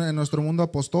existe en nuestro mundo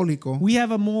apostólico. We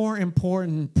have a more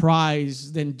important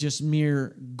prize than just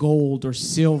mere gold or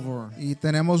silver. Y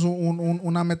tenemos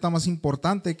una meta más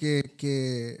importante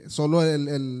que solo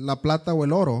la plata o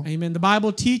el oro. Amen. The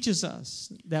Bible teaches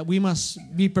us that we must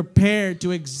be prepared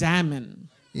to examine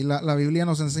Y la Biblia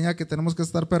nos enseña que tenemos que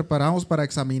estar preparados para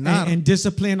examinar and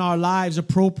discipline our lives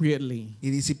appropriately. y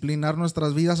disciplinar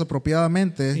nuestras vidas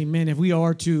apropiadamente Amen. If we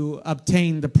are to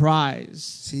obtain the prize.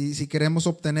 si queremos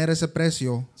obtener ese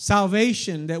precio.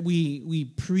 Salvation that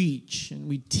we preach and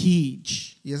we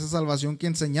teach. Y esa salvación que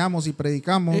enseñamos y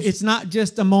predicamos It's not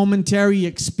just a momentary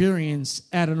experience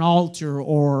at an altar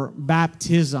or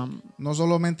baptism, no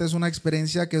solamente es una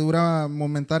experiencia que dura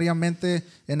momentáneamente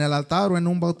en el altar o en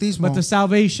un bautismo, but the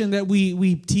salvation that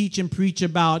we teach and preach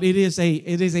about, it is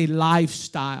a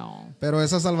lifestyle. pero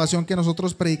esa salvación que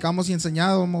nosotros predicamos y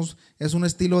enseñamos es un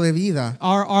estilo de vida.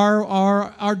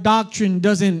 Our doctrine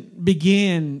doesn't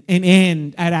begin and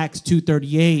end at Acts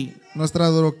 2:38. Nuestra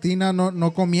doctrina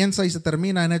no comienza y se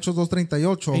termina en Hechos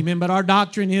 2:38. Amen. But our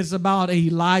doctrine is about a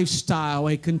lifestyle,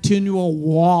 a continual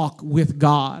walk with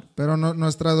God. Pero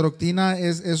nuestra doctrina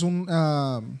es un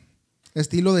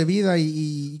estilo de vida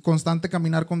y constante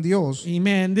caminar con Dios.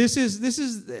 Amen. This is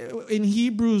in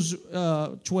Hebrews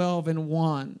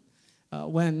 12:1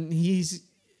 when he's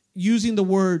using the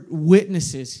word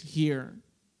witnesses here.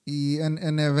 Y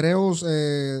en Hebreos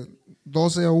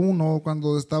 12:1,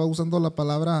 cuando estaba usando la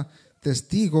palabra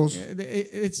testigos,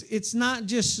 It's not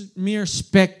just mere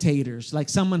spectators, like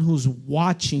someone who's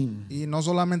watching. y no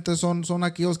solamente son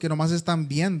aquellos que nomás están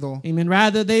viendo, Amen.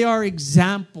 Rather, they are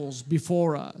examples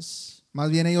before us. más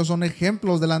bien ellos son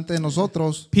ejemplos delante de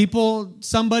nosotros.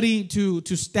 Somebody to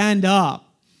stand up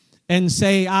and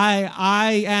say,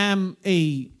 I am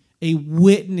a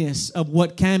witness of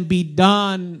what can be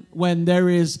done when there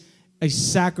is a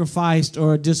sacrificed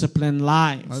or a disciplined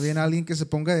life. Más bien alguien que se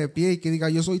ponga de pie y que diga,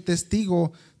 yo soy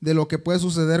testigo de lo que puede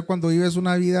suceder cuando vives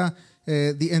una vida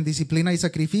en disciplina y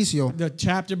sacrificio. The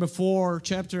chapter before,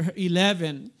 chapter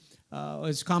 11,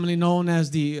 is commonly known as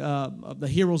the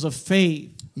heroes of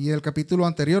faith. Y el capítulo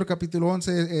anterior, capítulo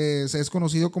 11, es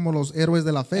conocido como los héroes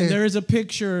de la And fe. there is a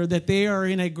picture that they are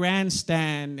in a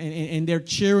grandstand and they're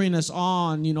cheering us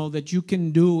on, you know, that you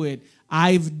can do it.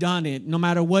 I've done it. No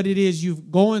matter what it is you're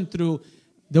going through,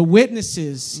 the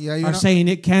witnesses Y hay are una- saying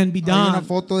it can be Hay una done.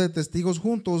 foto de testigos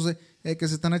juntos que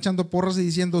se están echando porras y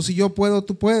diciendo, si yo puedo,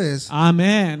 tú puedes.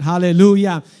 Amen.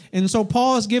 Hallelujah. And so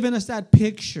Paul is giving us that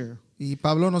picture. Y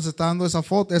Pablo nos está dando esa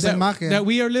foto, esa That, imagen. that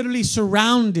we are literally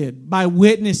surrounded by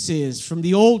witnesses from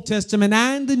the Old Testament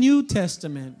and the New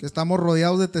Testament. Que estamos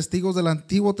rodeados de testigos del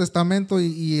Antiguo Testamento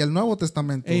y el Nuevo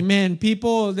Testamento. Amen.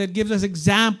 People that give us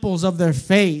examples of their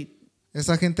faith.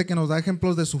 Esa gente que nos da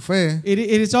ejemplos de su fe. It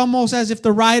is almost as if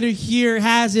the writer here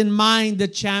has in mind the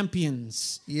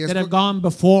champions Y es that have co- gone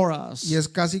before us. Y es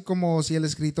casi como si el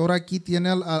escritor aquí tiene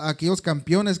a aquellos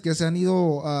campeones que se han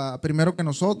ido primero que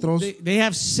nosotros. They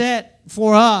have set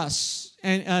for us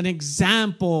an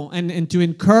example and to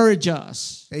encourage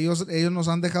us. Ellos nos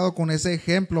han dejado con ese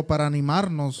ejemplo para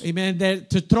animarnos Amen. That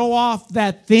to throw off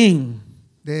that thing.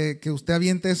 de que usted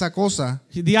aviente esa cosa.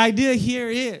 The idea here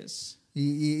is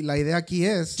Y la idea aquí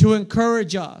es to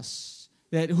encourage us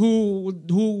that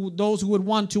those who would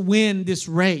want to win this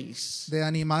race, de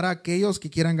animar a aquellos que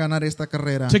quieran ganar esta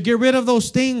carrera to get rid of those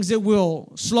things that will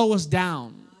slow us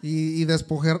down, y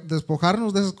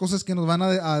despojarnos de esas cosas que nos van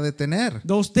a detener,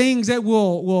 those things that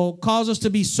will cause us to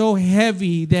be so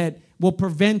heavy that will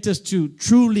prevent us to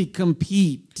truly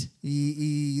compete.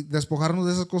 y despojarnos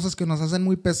de esas cosas que nos hacen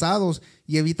muy pesados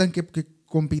y evitan que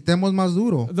compitemos más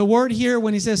duro. The word here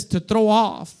when he says to throw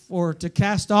off or to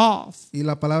cast off, Y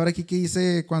la palabra aquí que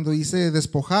dice, cuando dice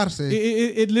despojarse,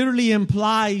 it literally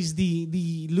implies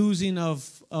the losing of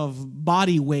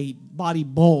body weight, body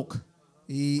bulk.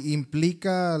 y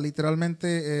implica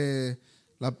literalmente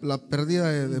la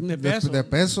pérdida de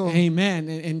peso, Amen.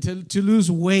 And to lose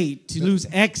weight, to lose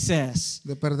excess.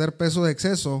 de perder peso de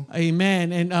exceso.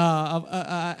 Amen.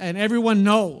 And everyone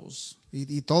knows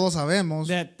Y todos sabemos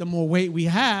that the more weight we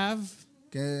have,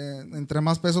 que entre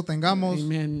más peso tengamos,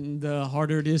 amen, the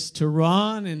harder it is to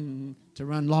run and to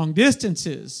run long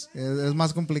distances. es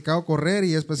más complicado correr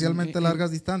y especialmente largas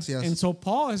distancias. And so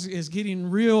Paul is getting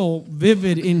real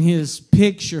vivid in his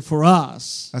picture for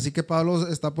us, Así que Pablo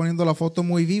está poniendo la foto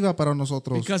muy viva para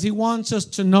nosotros, because he wants us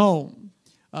to know,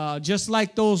 just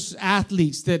like those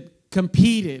athletes that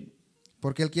competed,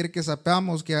 porque él quiere que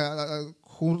sepamos que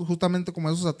justamente como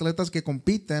esos atletas que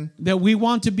compiten, that we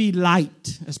want to be light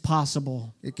as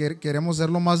possible. que queremos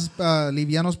ser lo más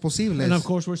livianos posibles. And of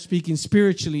course, we're speaking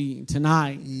spiritually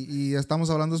tonight. Y estamos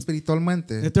hablando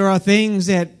espiritualmente, That there are things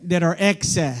that are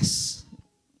excess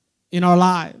in our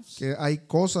lives que hay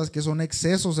cosas que son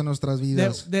excesos en nuestras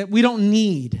vidas, that we don't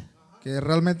need, que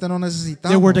realmente no that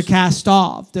necesitamos, we're to cast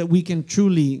off, that we can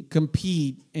truly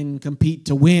compete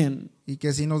to win. y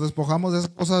que si nos despojamos de esas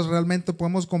cosas realmente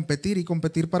podemos competir y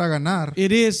competir para ganar.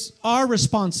 It is our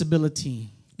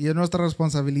responsibility, Y es nuestra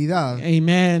responsabilidad,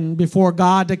 amen, before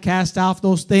God to cast off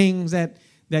those things that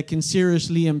can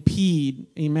seriously impede,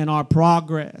 amen, our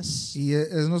progress. y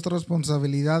es nuestra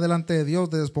responsabilidad delante de Dios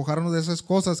de despojarnos de esas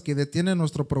cosas que detienen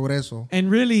nuestro progreso. And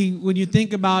really, when you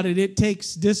think about it, it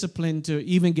takes discipline to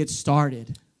even get started,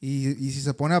 Y si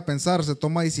se pone a pensar, se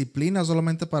toma disciplina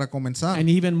solamente para comenzar, and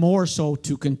even more so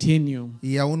to continue.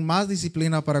 y aún más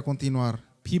disciplina para continuar.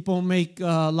 People make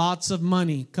lots of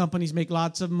money. Companies make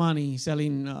lots of money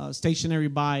selling stationary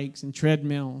bikes and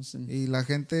treadmills. And Y la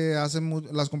gente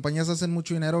las compañías hacen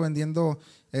mucho dinero vendiendo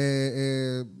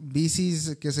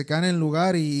bicis que se caen en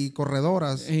lugar y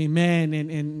corredoras. amen.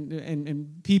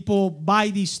 And people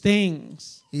buy these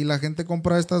things, Y la gente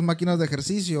compra estas máquinas de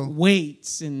ejercicio,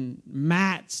 weights and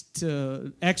mats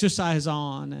to exercise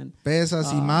on, and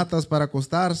pesas y matas para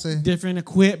acostarse different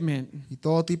equipment, y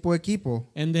todo tipo de equipo.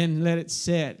 and then let it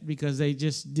sit because they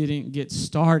just didn't get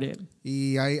started.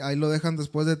 Y ahí lo dejan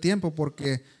después de tiempo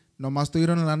porque nomás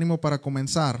tuvieron el ánimo para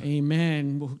comenzar.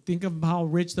 Amen. Well, think of how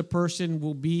rich the person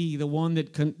will be, the one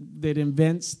that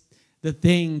invents the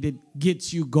thing that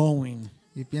gets you going.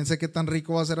 Y piense qué tan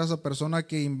rico va a ser esa persona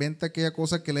que inventa aquella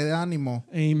cosa que le dé ánimo.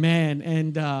 Amen.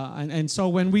 And so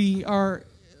when we are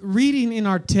reading in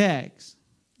our text,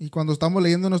 Y cuando estamos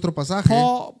leyendo nuestro pasaje,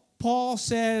 Paul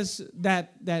says that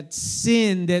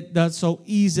sin that does so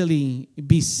easily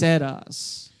beset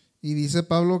us. y dice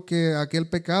Pablo que aquel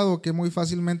pecado que muy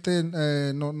fácilmente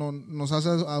nos hace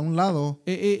a un lado,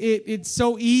 It's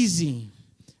so easy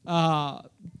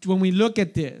when we look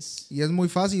at this y es muy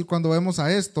fácil cuando vemos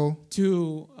a esto,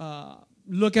 to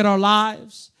look at our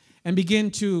lives and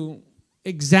begin to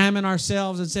examine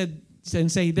ourselves and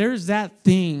say, there's that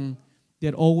thing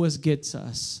that always gets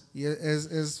us. Y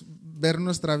es ver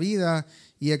nuestra vida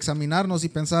y examinarnos y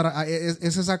pensar,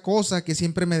 es esa cosa que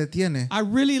siempre me detiene. I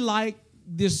really like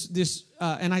this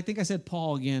and I think I said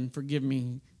Paul again, forgive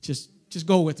me. Just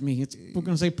go with me. We're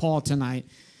going to say Paul tonight.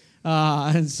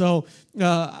 And so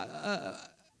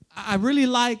I really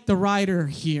like the writer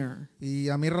here. Y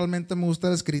a mí realmente me gusta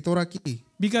el escritor aquí.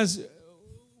 Because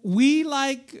we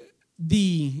like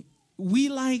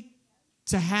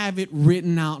to have it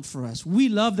written out for us. We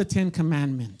love the 10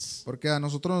 commandments. Porque a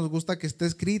nosotros nos gusta que esté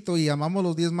escrito y amamos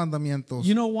los 10 mandamientos.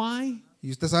 You know why? ¿Y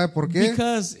usted sabe por qué?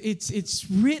 Because it's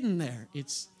written there.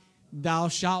 It's thou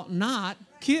shalt not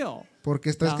kill. Porque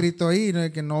está escrito ahí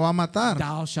que no va a matar,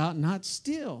 Thou shalt not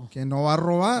steal. que no va a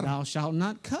robar, Thou shalt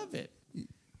not covet.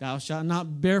 Thou shalt not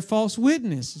bear false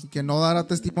witness. que no dará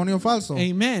testimonio falso.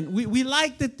 Amen. We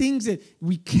like the things that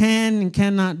we can and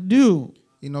cannot do.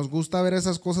 Y nos gusta ver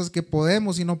esas cosas que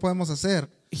podemos y no podemos hacer.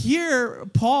 Here,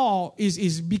 Paul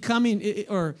is becoming,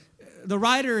 or the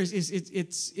writer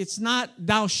it's not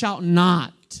thou shalt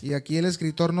not. Y aquí el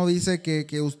escritor no dice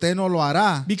que usted no lo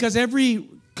hará, Because every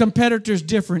competitor is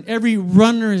different. Every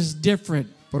runner is different.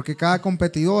 porque cada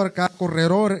competidor, cada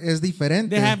corredor es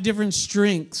diferente. They have different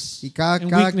strengths Y cada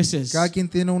weaknesses. quien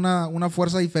tiene una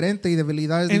fuerza diferente y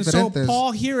debilidades And so diferentes.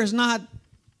 Paul here is not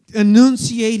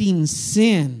enunciating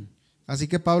sin. Así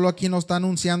que Pablo aquí no está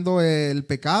anunciando el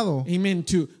pecado. Amen.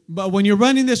 But when you're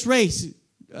running this race,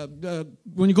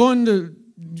 when you're going to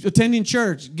attending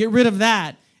church, get rid of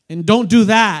that and don't do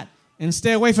that and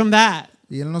stay away from that.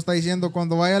 Y él no está diciendo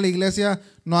cuando vaya a la iglesia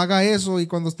no haga eso y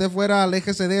cuando esté fuera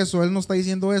aléjese de eso. Él no está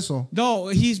diciendo eso.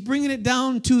 No, he's bringing it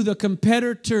down to the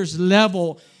competitor's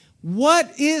level.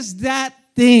 What is that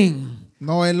thing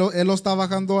No, él lo está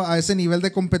bajando a ese nivel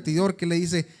de competidor que le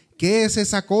dice, ¿qué es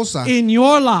esa cosa in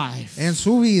your life en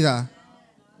su vida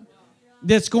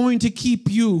that's going to keep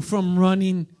you from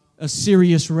running a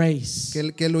serious race?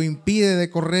 que lo impide de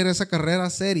correr esa carrera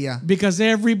seria? Because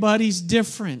everybody's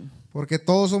different. Porque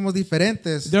todos somos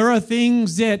diferentes. There are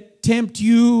things that tempt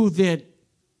you that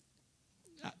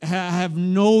have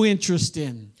no interest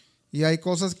in. Y hay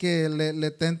cosas que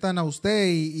le tentan a usted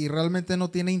y realmente no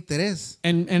tiene interés.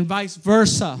 And vice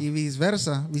versa. Y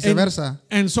viceversa.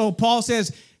 And so Paul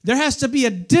says there has to be a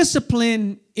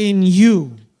discipline in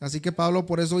you. Así que Pablo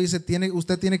por eso dice,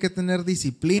 usted tiene que tener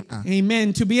disciplina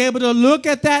Amen. To be able to look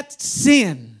at that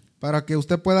sin para que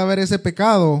usted pueda ver ese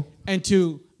pecado and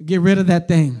to get rid of that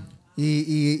thing.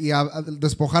 y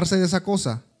despojarse de esa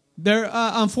cosa. There,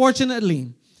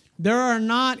 unfortunately, there are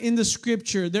not in the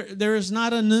scripture, there is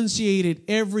not enunciated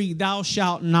every thou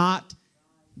shalt not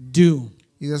do.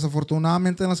 Y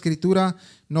desafortunadamente en la escritura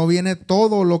no viene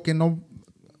todo lo que no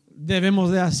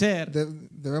Debemos de hacer.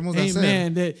 debemos de hacer.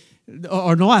 Amen.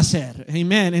 Or no hacer.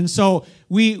 Amen. And so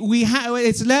we have,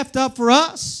 it's left up for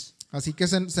us Así que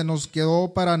se nos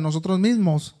quedó para nosotros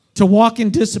mismos to walk in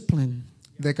discipline,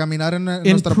 de caminar en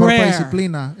nuestra prayer, propia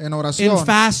disciplina, en oración, in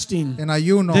fasting, en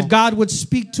ayuno, that God would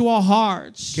speak to our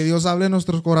hearts que Dios hable en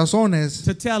nuestros corazones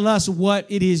to tell us what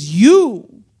it is you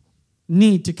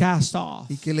need to cast off.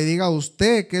 y que le diga a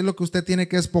usted qué es lo que usted tiene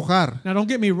que despojar. Now, don't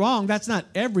get me wrong, that's not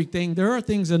everything. There are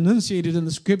things enunciated in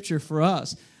the scripture for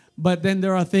us, but then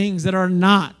there are things that are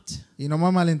not. Y no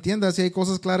me malentienda, si hay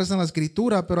cosas claras en la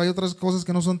escritura, pero hay otras cosas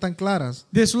que no son tan claras.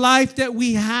 This life that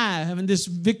we have and this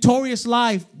victorious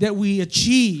life that we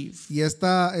achieve, Y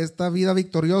esta vida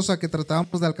victoriosa que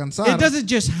tratamos de alcanzar, it doesn't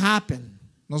just happen.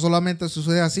 no solamente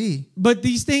sucede así, But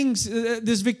these things,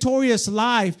 this victorious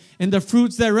life and the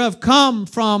fruits thereof come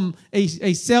from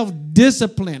a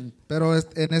self-discipline. pero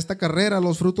en esta carrera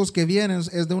los frutos que vienen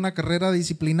es de una carrera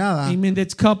disciplinada Amen.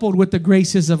 That's coupled with the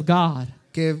graces of God.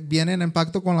 que vienen en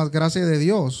pacto con las gracias de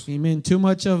Dios. Amen. Too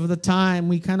much of the time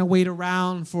we kind of wait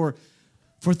around for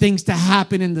things to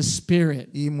happen in the spirit.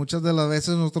 Y muchas de las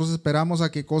veces nosotros esperamos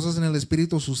a que cosas en el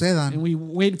espíritu And sucedan we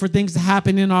wait for things to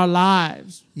happen in our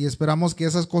lives y esperamos que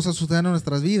esas cosas sucedan en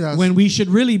nuestras vidas when we should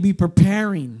really be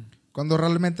preparing cuando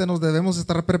realmente nos debemos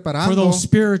estar for preparando those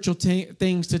spiritual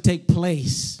things to take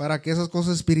place. para que esas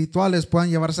cosas espirituales puedan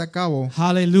llevarse a cabo.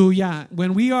 Hallelujah.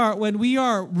 When we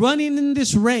are running in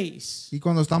this race Y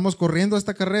cuando estamos corriendo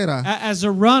esta carrera, as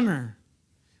a runner,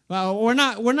 we're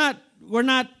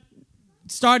not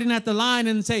starting at the line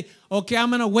and say, okay, I'm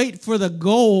going to wait for the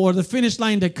goal or the finish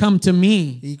line to come to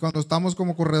me. y cuando estamos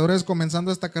como corredores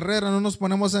comenzando esta carrera, no nos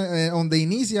ponemos donde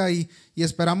inicia y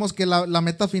esperamos que la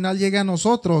meta final llegue a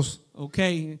nosotros.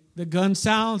 Okay, the gun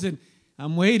sounds and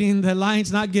I'm waiting, the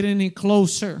line's not getting any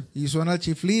closer. Y suena el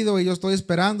chiflido y yo estoy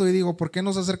esperando y digo, ¿por qué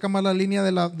no se acerca más la línea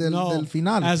No, del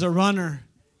final? as a runner,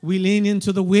 we lean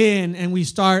into the wind and we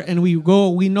start and we go.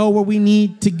 We know where we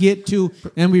need to get to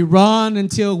and we run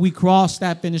until we cross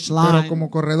that finish line. Pero como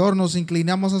corredor nos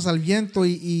inclinamos hacia el viento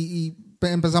y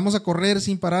empezamos a correr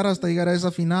sin parar hasta llegar a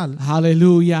esa final.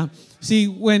 Hallelujah. See,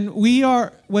 when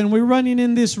we're running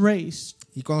in this race,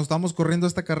 Y cuando estamos corriendo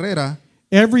esta carrera,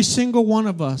 every single one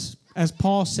of us, as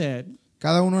Paul said,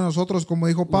 cada uno de nosotros, como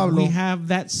dijo Pablo, we have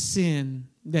that sin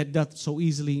that doth so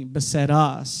easily beset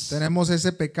us. tenemos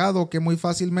ese pecado que muy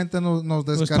fácilmente nos I was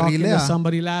talking to descarrilea.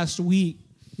 somebody last week,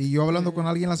 Y yo hablando con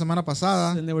alguien la semana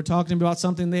pasada and they were talking about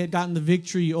something they had gotten the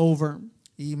victory over.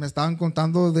 y me estaban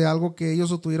contando de algo que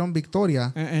ellos obtuvieron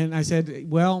victoria. And I said,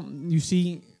 well, you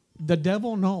see, the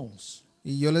devil knows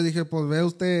Y yo le dije, pues ve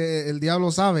usted, el diablo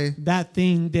sabe that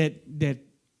thing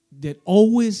that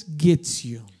always gets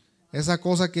you. esa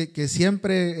cosa que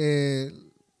siempre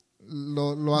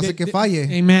lo hace que falle.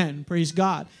 Amen. Praise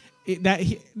God.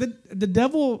 The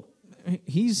devil,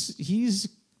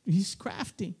 he's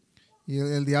crafty. Y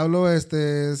el diablo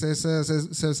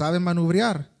se sabe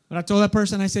manubrear. But I told that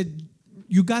person, I said,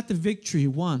 you got the victory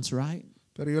once, right?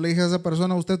 Pero yo le dije a esa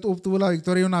persona, usted obtuvo la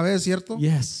victoria una vez, ¿cierto?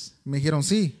 Yes. Me dijeron,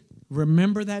 sí.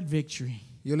 Remember that victory.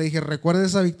 Yo le dije, recuerde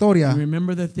esa victoria.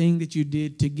 Remember the thing that you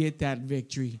did to get that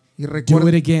victory. Y Do it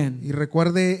recuerde, again. y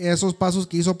recuerde esos pasos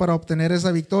que hizo para obtener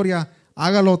esa victoria.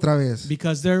 Hágalo otra vez.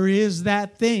 Because there is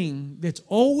that thing that's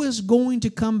always going to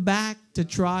come back to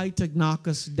try to knock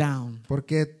us down.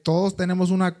 Porque todos tenemos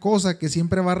una cosa que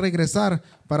siempre va a regresar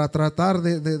para tratar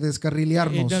de It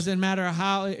descarrilearnos. doesn't matter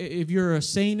if you're a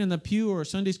saint in the pew or a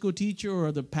Sunday school teacher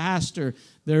or the pastor,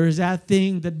 there is that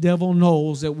thing the devil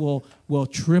knows that will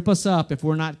trip us up if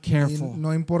we're not Y careful.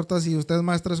 no importa si usted es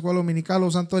maestra de escuela dominical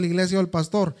o santo de la iglesia o el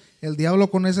pastor, el diablo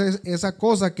con esa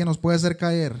cosa que nos puede hacer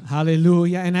caer.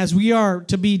 Hallelujah. And as we are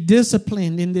to be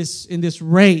disciplined in this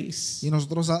race, Y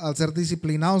nosotros al ser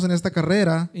disciplinados en esta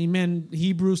carrera, amen,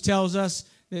 Hebrews tells us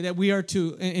that we are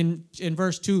to, in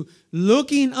verse 2,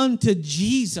 looking unto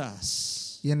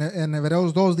Jesus. y en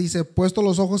Hebreos 2 dice, puesto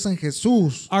los ojos en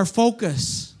Jesús, Our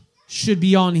focus should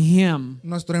be on Him.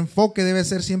 nuestro enfoque debe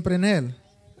ser siempre en Él.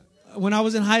 When I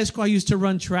was in high school, I used to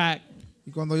run track.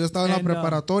 Y cuando yo estaba en la And,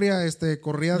 preparatoria,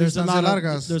 corría There's a distancias lot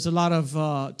largas. there's a lot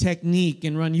of technique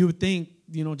in run. You would think,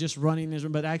 just running is,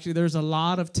 but actually there's a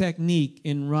lot of technique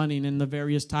in running and the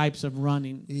various types of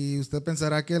running. Y usted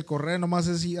pensará que el correr nomás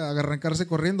es arrancarse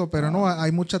corriendo, pero no,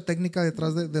 hay mucha técnica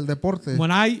detrás del deporte.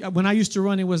 When I used to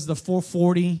run, it was the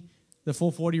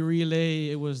 440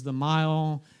 relay. It was the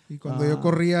mile. Y cuando yo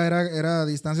corría era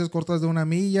distancias cortas de 1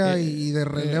 milla y de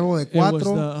relevo de It was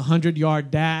 4. the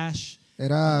 100-yard dash.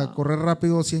 Era correr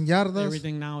rápido 100 yardas.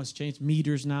 Everything now has changed,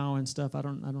 meters now and stuff. I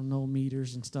don't know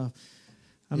meters and stuff.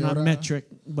 I'm Y not ahora- metric,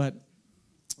 but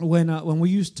when we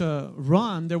used to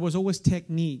run, there was always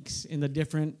techniques in the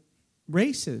different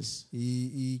races.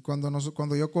 Y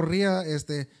cuando yo corría,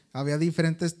 había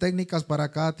diferentes técnicas para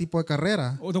cada tipo de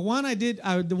carrera. The one I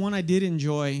did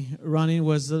enjoy running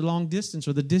was the long distance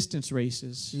or the distance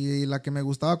races. Y la que me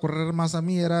gustaba correr más a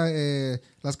mí era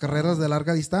las carreras de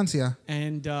larga distancia.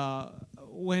 And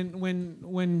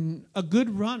when a good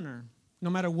runner, no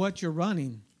matter what you're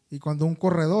running, Y cuando un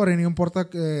corredor, y no importa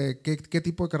qué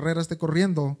tipo de carrera esté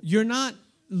corriendo, you're not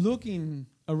looking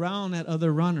around at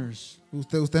other runners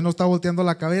usted no está volteando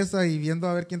la cabeza y viendo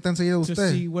a ver quién está enseguida de to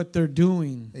see usted, what they're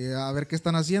doing. a ver qué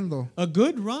están haciendo. A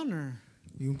good runner,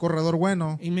 Y un corredor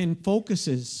bueno, amen,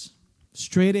 focuses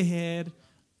straight ahead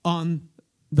on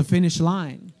the finish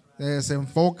line. se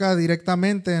enfoca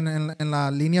directamente en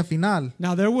la línea final.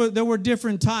 Now there were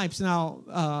different types. Now,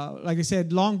 like I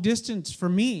said, long distance for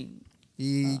me.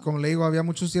 Y como le digo, había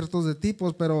muchos ciertos de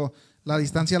tipos, pero la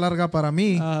distancia larga para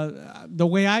mí The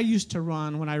way I used to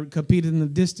run when I competed in the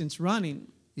distance running,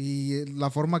 y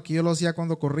la forma que yo lo hacía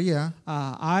cuando corría,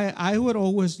 I would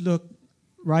always look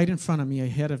right in front of me,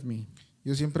 ahead of me,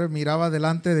 yo siempre miraba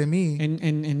delante de mí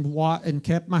and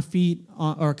kept my feet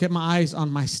or kept my eyes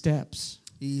on my steps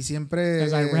y siempre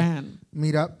as I ran.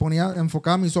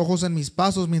 enfocaba mis ojos en mis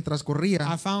pasos mientras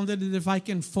corría. I found that if I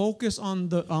can focus on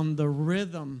the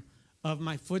rhythm of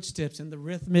my footsteps and the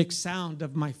rhythmic sound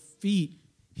of my feet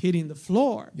hitting the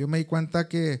floor, Yo me di cuenta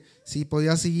que si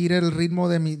podía seguir el ritmo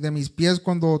de mis pies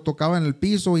cuando tocaba en el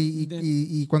piso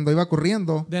y cuando iba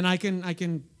corriendo, then I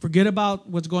can forget about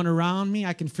what's going around me.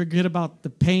 I can forget about the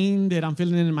pain that I'm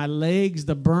feeling in my legs,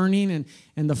 the burning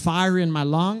and the fire in my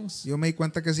lungs. yo me di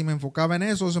cuenta que si me enfocaba en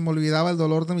eso, se me olvidaba el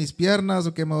dolor de mis piernas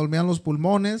o que me dolían los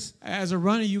pulmones. As a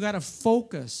runner, you got to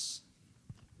focus.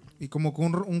 Y como que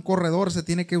un corredor se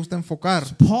tiene que usted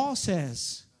enfocar. Paul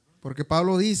says, Porque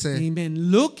Pablo dice,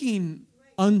 amen, looking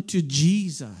unto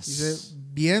Jesus.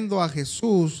 viendo a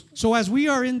Jesús. So as we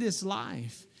are in this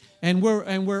life, And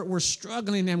we're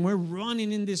struggling and we're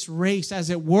running in this race,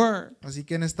 as it were. Así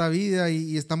que en esta vida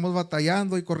y estamos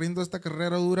batallando y corriendo esta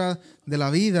carrera dura de la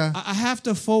vida. I have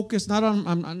to focus not on,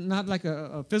 I'm not like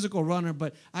a physical runner,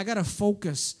 but I got to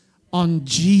focus on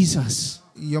Jesus.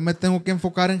 Y yo me tengo que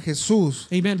enfocar en Jesús.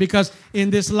 Amen. Because in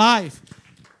this life,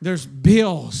 there's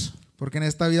bills, Porque en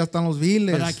esta vida están los but I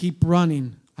viles. keep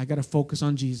running. I got to focus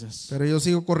on Jesus. Pero yo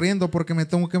sigo corriendo porque me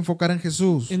tengo que enfocar en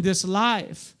Jesús. In this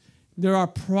life, there are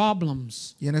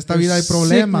problems. Y en esta There's vida hay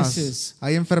problemas, sicknesses.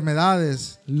 hay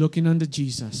enfermedades. Looking unto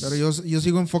Jesus. Pero yo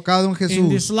sigo enfocado en In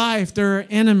this Jesús. life, there are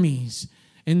enemies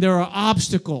and there are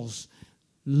obstacles.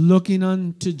 Looking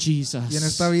unto Jesus. Y en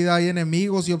esta vida hay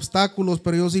enemigos y obstáculos,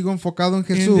 pero yo sigo enfocado en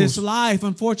In this Jesús. life,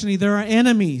 unfortunately, there are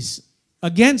enemies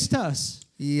against us.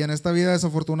 Y en esta vida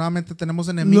desafortunadamente tenemos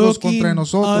enemigos Looking contra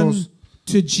nosotros,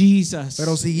 unto Jesus.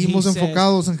 pero seguimos He says,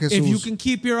 enfocados en if you Jesús. can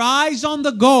keep your eyes on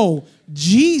the goal,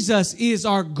 Jesus is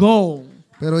our goal.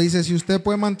 Pero dice, si usted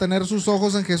puede mantener sus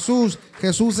ojos en Jesús,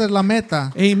 Jesús es la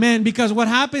meta. Amen. Because what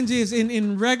happens is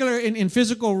in regular, in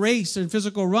physical race and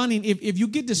physical running, if you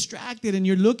get distracted and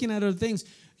you're looking at other things,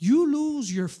 you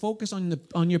lose your focus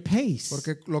on your pace.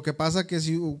 Porque lo que pasa que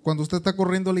si cuando usted está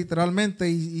corriendo literalmente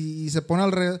y se pone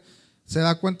alrededor, se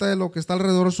da cuenta de lo que está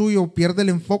alrededor suyo, pierde el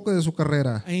enfoque de su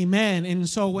carrera. Amen. And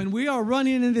so when we are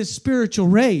running in this spiritual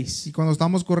race, Y cuando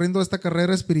estamos corriendo esta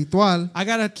carrera espiritual, I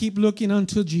got to keep looking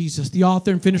unto Jesus, the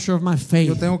author and finisher of my yo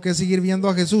faith, tengo que seguir viendo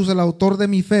a Jesús, el autor de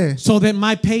mi fe, so that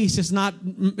my pace is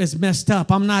messed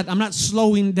up. I'm not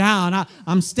slowing down.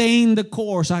 I'm staying the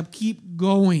course. I keep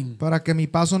going. para que mi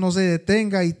paso no se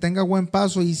detenga y tenga buen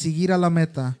paso y seguir a la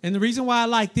meta. And the reason why I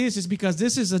like this is because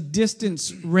this is a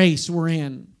distance race we're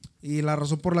in. Y la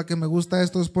razón por la que me gusta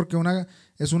esto es porque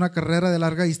es una carrera de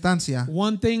larga distancia.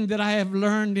 One thing that I have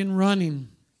learned in running,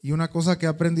 Y una cosa que he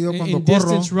aprendido cuando in corro,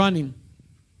 distance running,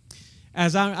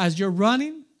 as you're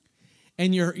running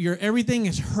and your everything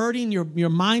is hurting, your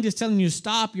mind is telling you to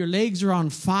stop, your legs are on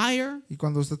fire. y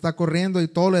cuando usted está corriendo y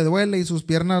todo le duele y sus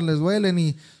piernas les duelen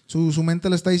y su mente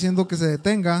le está diciendo que se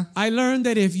detenga, I learned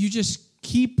that if you just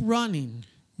keep running,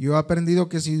 yo he aprendido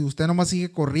que si usted nomás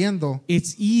sigue corriendo,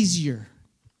 it's easier,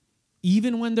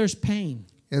 even when there's pain.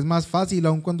 es más fácil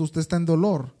aun cuando usted está en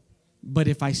dolor. But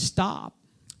if I stop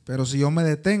Pero si yo me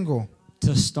detengo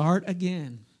to start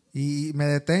again, y me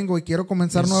detengo y quiero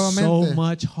comenzar it's so nuevamente,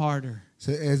 much harder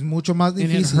es mucho más and it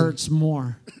difícil hurts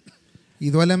more. y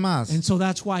duele más. And so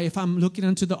that's why if I'm looking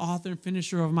unto the author and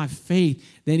finisher of my faith,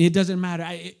 then it doesn't matter.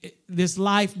 This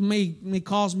life may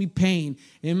cause me pain.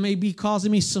 It may be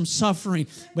causing me some suffering.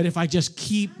 But if I just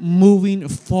keep moving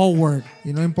forward,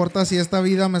 Y no importa si esta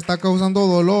vida me está causando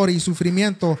dolor y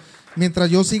sufrimiento,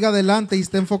 mientras yo siga adelante y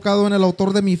esté enfocado en el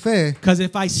autor de mi fe, because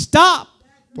if I stop,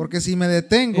 porque si me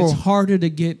detengo, it's harder to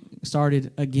get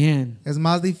started again. es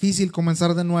más difícil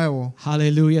comenzar de nuevo.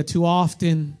 Hallelujah. Too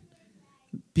often,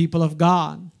 people of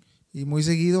God, Y muy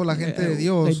seguido la gente de they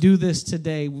Dios do this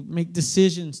today. Make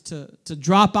decisions to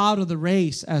drop out of the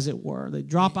race, as it were. They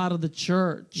drop out of the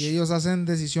church. y ellos hacen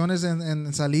decisiones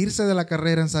en salirse de la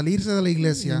carrera, en salirse de la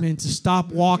iglesia Amen. To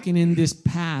stop walking in this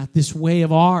path, this way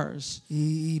of ours.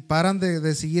 y paran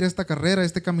de seguir esta carrera,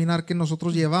 este caminar que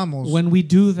nosotros llevamos. When we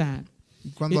do that, Y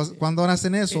cuando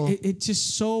hacen eso, it's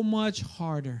just so much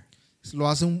harder. lo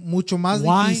hacen mucho más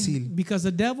Why? difícil. Because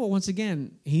the devil, once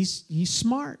again, he's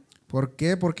smart. ¿Por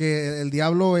qué? Porque el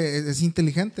diablo es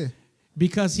inteligente.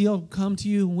 Because he'll come to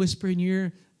you and whisper in your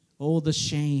ear, oh, the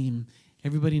shame.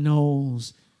 Everybody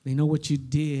knows. They know what you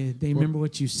did. They remember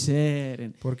what you said.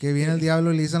 And Porque viene el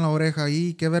diablo y le dice en la oreja,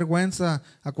 ¡y qué vergüenza!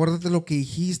 Acuérdate lo que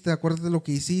dijiste, acuérdate lo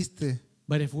que hiciste.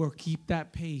 but if we'll keep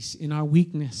that pace in our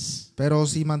weakness, Pero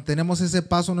si mantenemos ese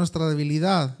paso en nuestra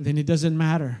debilidad, then it doesn't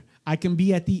matter. I can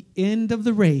be at the end of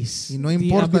the race. y no I'll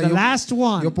importa, be the last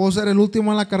one. yo puedo ser el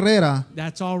último en la carrera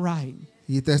That's all right.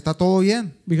 y está todo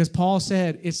bien. Because Paul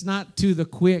said it's not to the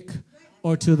quick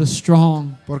or to the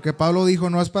strong, Porque Pablo dijo,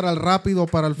 no es para el rápido,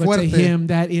 para el but to fuerte, him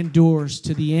that endures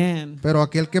to the end. pero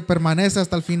aquel que permanece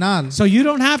hasta el final. So you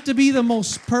don't have to be the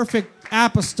most perfect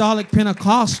apostolic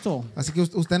Pentecostal. Así que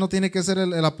usted no tiene que ser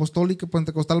el apostólico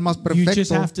pentecostal más You just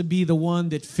perfecto. have to be the one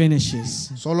that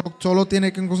finishes. Solo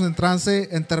tiene que concentrarse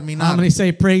en How terminar. many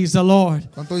say praise the Lord?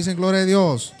 ¿Cuánto dicen gloria a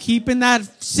Dios? Keeping that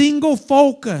single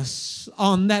focus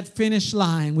on that finish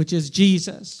line, which is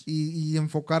Jesus. Y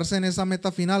enfocarse en esa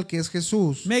meta final que es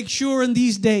Jesús. Make sure in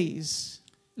these days,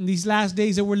 in these last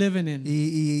days that we're living in,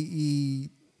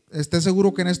 Y esté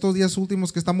seguro que en estos días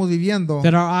últimos que estamos viviendo,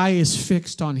 that our eye is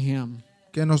fixed on Him.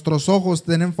 Que nuestros ojos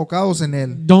estén enfocados en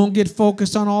Él. Don't get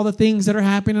focused on all the things that are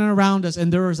happening around us.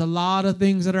 And there is a lot of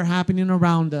things that are happening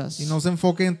around us. Y no se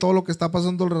enfoque en todo lo que está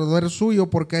pasando alrededor suyo,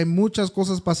 porque hay muchas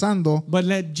cosas pasando. But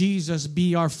let Jesus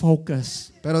be our focus.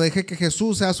 Pero deje que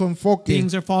Jesús sea su enfoque.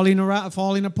 Things are falling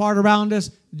apart around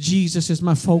us. Jesus is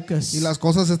my focus. Y las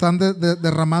cosas se están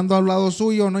derramando al lado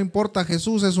suyo, no importa,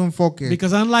 Jesús es su enfoque.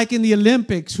 Because unlike in the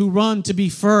Olympics, who run to be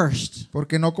first,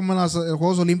 Porque no como en los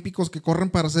Juegos Olímpicos que corren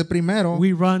para ser primero,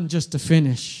 we run just to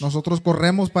finish. nosotros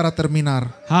corremos para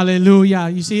terminar. Hallelujah.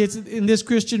 You see, it's in this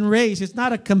Christian race, it's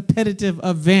not a competitive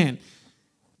event,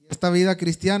 Esta vida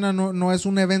cristiana no es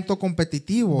un evento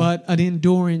competitivo, but an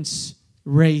endurance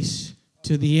race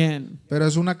to the end. pero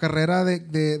es una carrera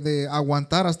de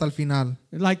aguantar hasta el final.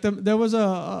 Like there was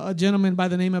a gentleman by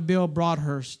the name of Bill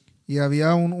Broadhurst. Y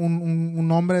había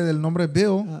un hombre del nombre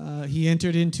Bill. He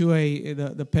entered into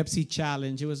the Pepsi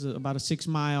Challenge. It was about a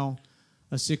 6-mile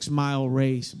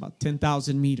race, about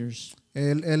 10,000 meters.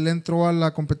 Él entró a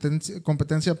la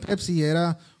competencia Pepsi,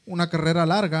 era una carrera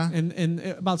larga, And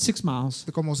about 6 miles.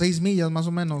 como 6 millas más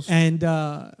o menos. And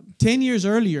 10 years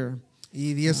earlier,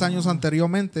 Y 10 años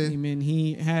anteriormente,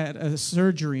 he had a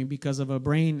surgery because of a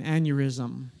brain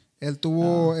aneurysm. él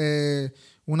tuvo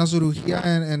una cirugía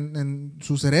en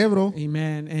su cerebro.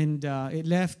 Amen. And it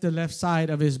left the left side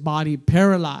of his body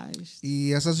paralyzed.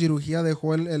 Y esa cirugía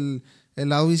dejó el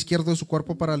lado izquierdo de su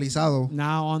cuerpo paralizado.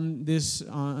 Now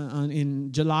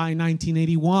in July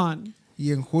 1981,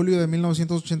 Y en julio de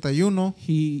 1981,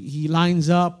 he lines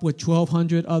up with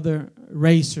 1,200 other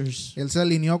racers. él se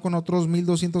alineó con otros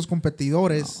 1,200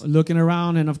 competidores. Looking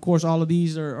around, and of course all of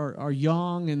these are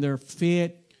young and they're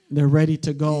fit, they're ready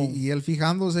to go. Y él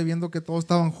fijándose, viendo que todos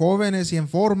estaban jóvenes y en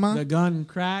forma. The gun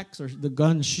cracks, or the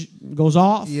gun goes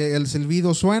off, Y el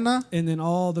silbido suena. and then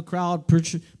all the crowd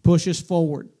pushes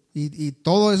forward. Y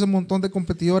todo ese montón de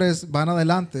competidores van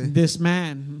adelante. This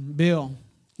man, Bill,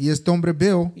 Y este hombre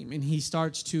Bill, and he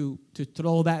starts to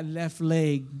throw that left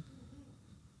leg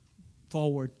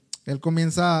forward. él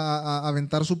comienza a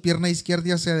aventar su pierna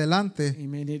izquierda hacia adelante.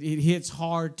 Amen. It hits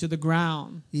hard to the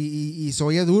ground. Y se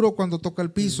oye duro cuando toca el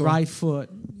His piso. right foot.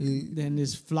 Y, Then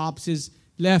this flops his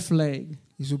left leg.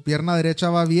 y su pierna derecha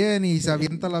va bien y se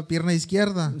avienta la pierna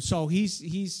izquierda. So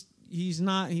it's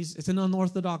an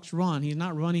unorthodox run. He's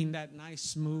not running that nice,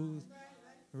 smooth,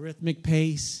 rhythmic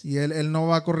pace. Y él no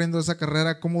va corriendo esa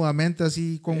carrera cómodamente,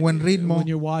 así con buen ritmo. When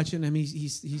you're watching him,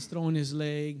 he's throwing his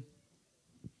leg,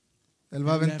 Él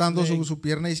va aventando su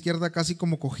pierna izquierda casi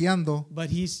como cojeando. but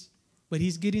he's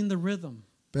getting the rhythm,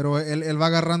 Pero él va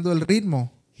agarrando el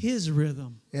ritmo. his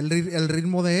rhythm, El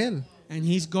ritmo de él. and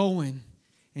he's going,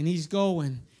 and he's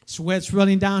going. Sweat's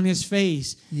running down his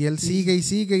face. Y él sigue y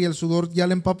sigue y el sudor ya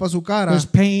le empapa su cara. There's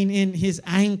pain in his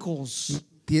ankles.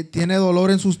 Tiene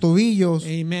dolor en sus tobillos.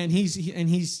 Amen.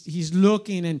 He's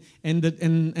looking, and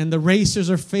the racers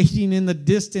are fading in the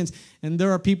distance, and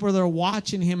there are people that are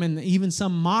watching him, and even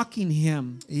some mocking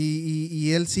him.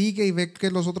 Y él sigue y ve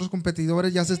que los otros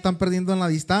competidores ya se están perdiendo en la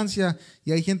distancia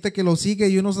y hay gente que lo sigue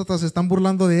y unos hasta se están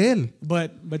burlando de él.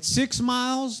 But 6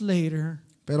 miles later,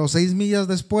 Pero 6 millas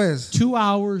después, 2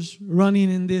 hours running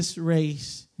in this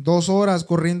race, 2 horas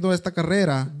corriendo esta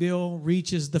carrera, Bill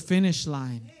reaches the finish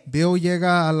line. Bill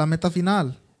llega a la meta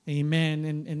final Amen.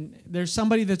 And there's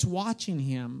somebody that's watching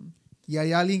him. y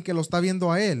hay alguien que lo está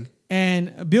viendo a él.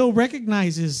 And Bill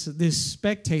recognizes this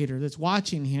spectator that's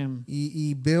watching him.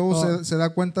 Y Bill se da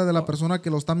cuenta de la persona que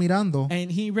lo está mirando.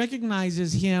 And he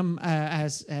recognizes him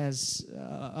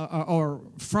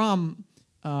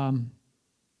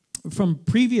from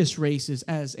previous races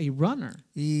as a runner.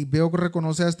 Y Bill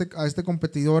reconoce a este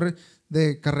competidor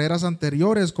de carreras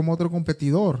anteriores como otro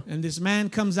competidor. And this man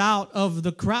comes out of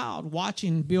the crowd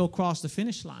watching Bill cross the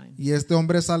finish line. Y este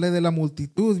hombre sale de la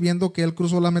multitud viendo que él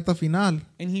cruzó la meta final.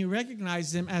 And he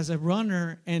recognized him as a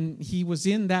runner, and he was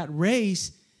in that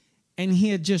race, and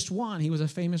he had just won. He was a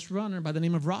famous runner by the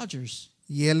name of Rogers.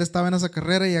 Y él estaba en esa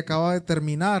carrera y acaba de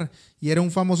terminar. Y era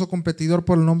un famoso competidor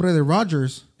por el nombre de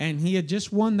Rogers. And he had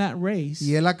just won that race.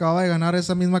 Y él acaba de ganar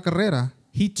esa misma carrera.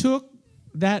 He took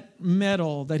that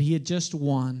medal that he had just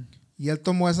won, Y él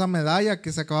tomó esa medalla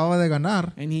que se acababa de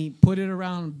ganar and he put it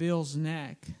around Bill's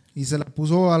neck. y se la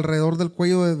puso alrededor del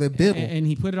cuello de Bill. And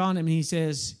he put it on him, and he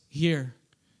says, "Here,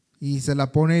 Y se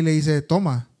la pone y le dice,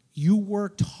 toma, you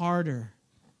worked harder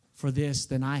for this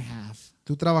than I have."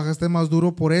 tú trabajaste más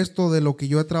duro por esto de lo que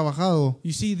yo he trabajado.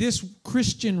 You see, this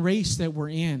Christian race that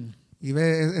we're in, Y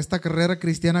ve esta carrera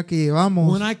cristiana que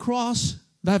llevamos. when I cross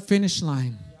that finish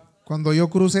line, Cuando yo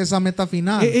cruce esa meta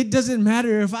final, It doesn't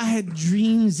matter if I had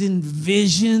dreams and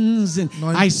visions and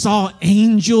No I saw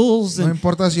angels no and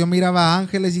importa si yo miraba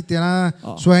ángeles y tenía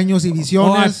sueños y or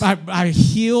visiones, I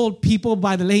healed people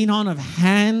by the laying on of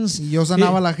hands. y yo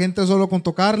sanaba a la gente solo con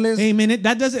tocarles. Amen. It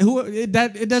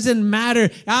doesn't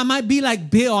matter. I might be like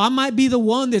Bill. I might be the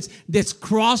one that's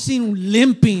crossing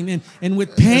limping and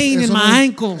with pain in my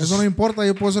ankles. Eso no importa,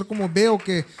 yo puedo ser como veo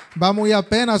que va muy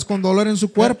apenas con dolor en su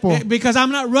cuerpo, Because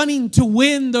I'm not running to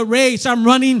win the race. I'm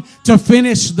running to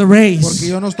finish the race. porque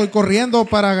yo no estoy corriendo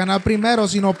para ganar primero,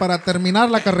 sino para terminar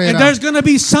la And carrera. there's going to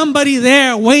be somebody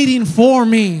there waiting for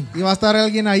me. Y va a estar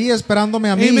alguien ahí esperándome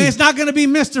a mí. Amen. It's not going to be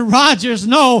Mr. Rogers,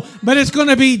 no, but it's going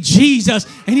to be Jesus.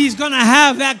 And he's going to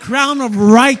have that crown of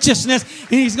righteousness.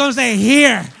 And he's going to say,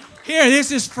 here,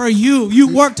 this is for you. You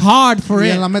worked hard for Y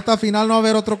it. en la meta final no va a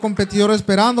haber otro competidor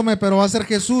esperándome, pero va a ser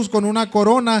Jesús con una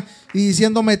corona y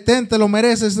diciéndome, ten, te lo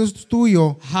mereces, esto es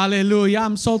tuyo. Hallelujah.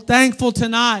 I'm so thankful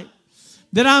tonight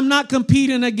that I'm not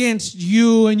competing against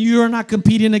you and you're not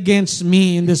competing against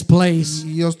me in this place.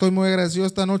 Y yo estoy muy agradecido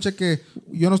esta noche que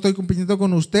yo no estoy compitiendo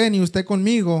con usted ni usted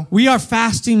conmigo. We are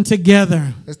fasting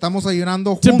together Estamos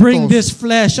ayunando to bring juntos this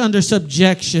flesh under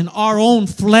subjection, our own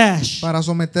flesh. para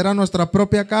someter a nuestra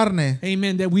propia carne,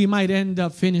 Amen. That we might end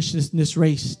up finishing this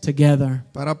race together.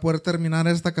 para poder terminar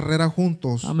esta carrera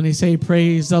juntos. I'm going to say,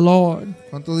 praise the Lord.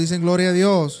 ¿Cuántos dicen gloria a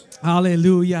Dios?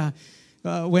 Hallelujah.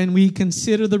 When we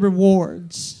consider the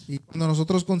rewards Y cuando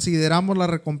nosotros consideramos las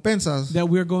recompensas that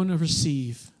we're going to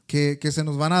receive, que se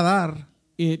nos van a dar,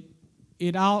 it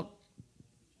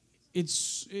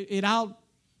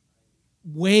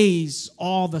outweighs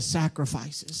all the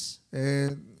sacrifices.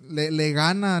 le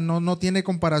gana, no tiene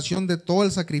comparación de todo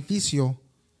el sacrificio.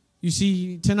 You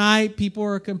see, tonight people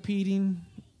are competing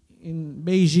in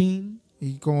Beijing,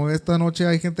 Y como esta noche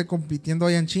hay gente compitiendo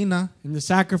allá en China, and the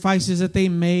sacrifices that they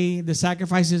made, the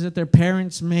sacrifices that their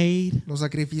parents made los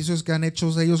sacrificios que han hecho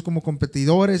ellos como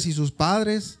competidores y sus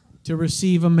padres to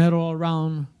receive a medal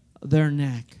around their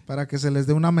neck. para que se les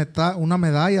dé una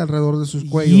medalla alrededor de sus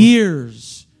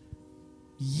cuellos.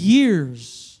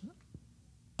 Years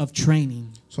of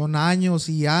training. Son años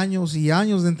y años y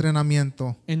años de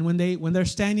entrenamiento. And when they're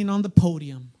standing on the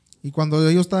podium Y cuando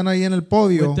ellos están ahí en el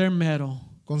podio with their medal,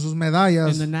 con sus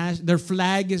medallas and their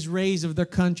flag is raised of their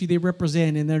country they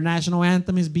represent, and their national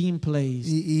anthem is being played,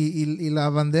 y la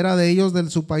bandera de ellos, de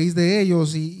su país de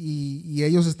ellos, y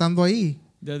ellos estando ahí,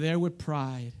 they're there with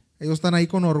pride, ellos están ahí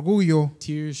con orgullo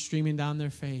tears streaming down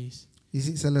their face, y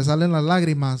se les salen las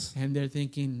lágrimas. and they're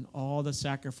thinking all the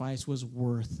sacrifice was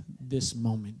worth this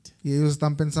moment. Y ellos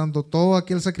están pensando, todo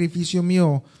aquel sacrificio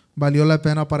mío valió la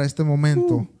pena para este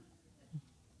momento.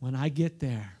 When I get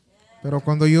there, Pero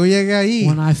cuando yo llegue ahí,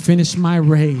 when I finish my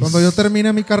race, cuando yo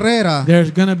termine mi carrera,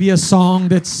 there's going to be a song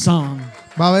that's sung.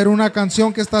 va a haber una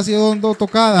canción que está siendo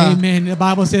tocada. Amen. The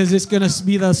Bible says it's going to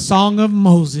be the song of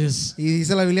Moses. Y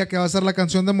dice la Biblia que va a ser la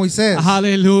canción de Moisés.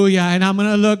 Hallelujah. And I'm going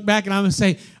to look back and I'm going to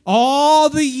say, all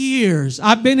the years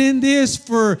I've been in this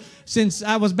since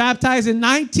I was baptized in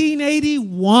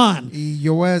 1981. Y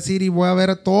yo voy a decir y voy a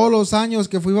ver todos los años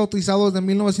que fui bautizado desde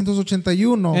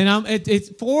 1981. And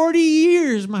it's 40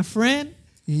 years, my friend.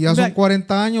 Y ya son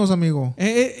 40 años, amigo.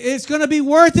 It's going to be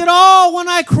worth it all when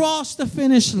I cross the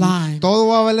finish line. Todo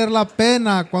va a valer la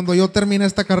pena cuando yo termine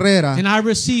esta carrera. And I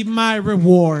receive my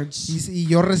rewards. Y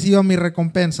yo reciba mis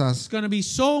recompensas. It's going to be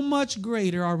so much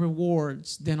greater, our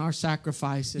rewards, than our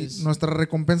sacrifices. Nuestras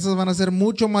recompensas van a ser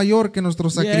mucho mayor que nuestro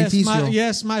sacrificio.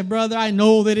 Yes, my brother, I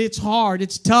know that it's hard.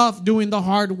 It's tough doing the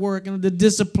hard work and the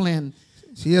discipline.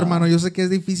 Sí, hermano, yo sé que es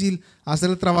difícil hacer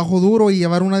el trabajo duro y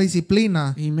llevar una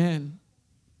disciplina. Amen.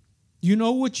 You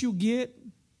know what you get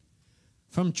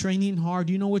from training hard?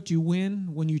 You know what you win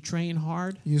when you train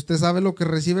hard? ¿Y usted sabe lo que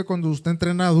recibe cuando usted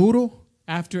entrena duro?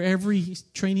 After every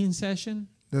training session,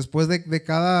 Después de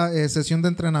cada sesión de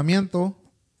entrenamiento,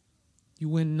 you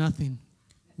win nothing.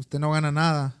 usted no gana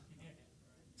nada.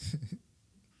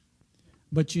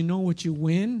 But you know what you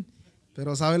win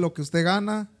Pero ¿sabe lo que usted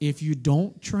gana? if you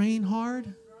don't train hard?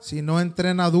 Si no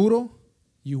entrena duro,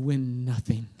 You win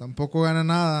nothing. tampoco gana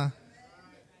nada.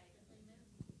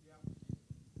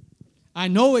 I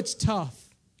know it's tough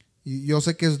Y yo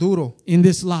sé que es duro in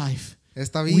this life.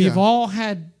 esta We've vida. all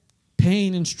had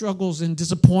pain and struggles and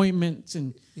disappointments,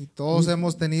 and Y todos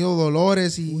hemos tenido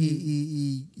dolores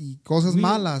y cosas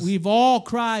malas. we've all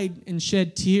cried and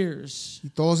shed tears. Y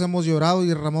todos hemos llorado y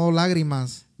derramado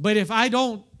lágrimas. But if I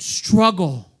don't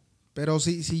struggle, Pero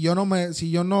si yo no me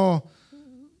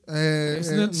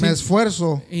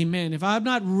esfuerzo, amen, if I'm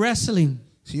not wrestling,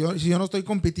 si yo no estoy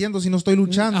compitiendo, si no estoy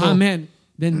luchando, amen,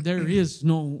 then there is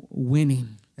no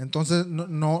winning. entonces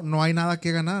no hay nada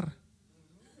que ganar.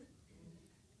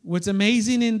 What's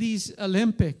amazing in these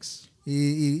Olympics,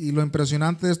 Y lo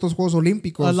impresionante de estos Juegos a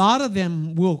Olímpicos, lot of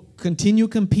them will continue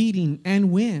competing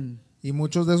and win y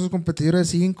muchos de esos competidores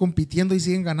siguen compitiendo y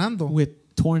siguen ganando, with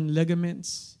torn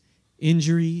ligaments,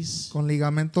 injuries, con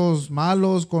ligamentos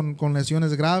malos, con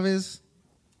lesiones graves,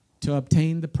 to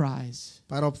obtain the prize.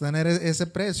 para obtener ese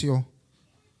precio.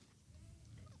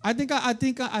 I think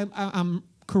I'm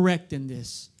correct in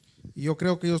this. Y yo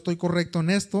creo que yo estoy correcto en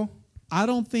esto. I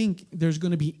don't think there's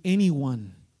going to be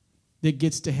anyone that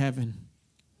gets to heaven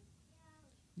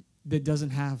that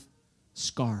doesn't have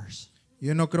scars.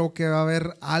 Yo no creo que va a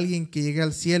haber alguien que llegue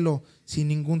al cielo sin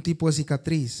ningún tipo de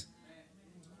cicatriz.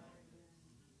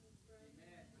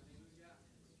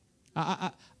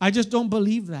 I just don't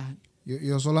believe that.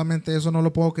 Yo solamente eso no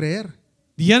lo puedo creer.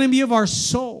 The enemy of our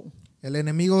soul El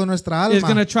enemigo de nuestra is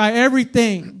going to alma try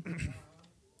everything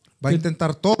va a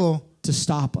intentar todo to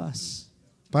stop us.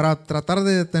 para tratar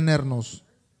de detenernos.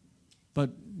 But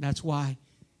that's why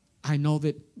I know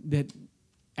that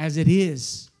as it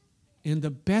is, in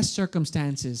the best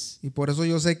circumstances, Y por eso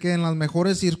yo sé que en las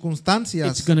mejores it's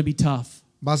circunstancias going to be tough.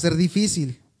 va a ser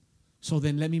difícil. So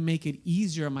then let me make it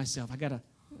easier on myself. I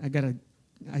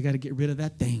gotta get rid of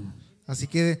that thing. Así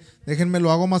que déjenme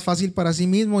lo hago más fácil para sí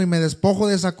mismo y me despojo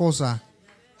de esa cosa.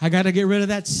 I gotta get rid of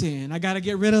that sin. I gotta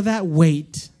get rid of that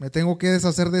weight. Me tengo que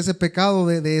deshacer de ese pecado,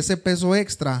 de ese peso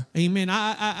extra. Amen.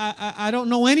 I don't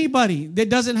know anybody that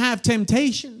doesn't have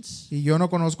temptations. Y yo no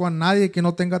conozco a nadie que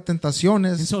no tenga And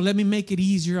tentaciones. so let me make it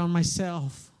easier on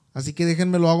myself. Así que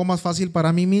déjenme lo hago más fácil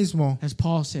para mí mismo. As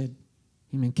Paul said,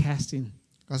 amen, casting,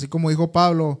 Así como dijo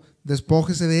Pablo,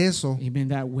 despójese de eso, amen,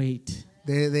 that weight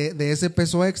de ese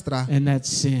peso extra and that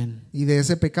sin. y de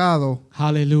ese pecado.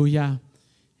 Hallelujah.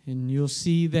 And you'll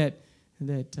see that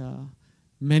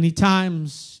many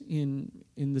times in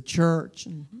the church,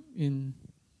 in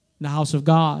the house of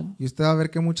God, Y usted va a ver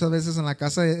que muchas veces en la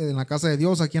casa de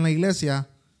Dios, aquí en la iglesia,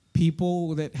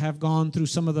 people that have gone through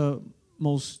some of the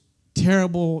most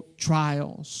terrible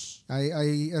trials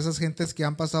hay esas gentes que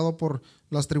han pasado por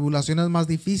las tribulaciones más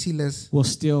difíciles. will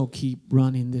still keep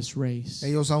running this race.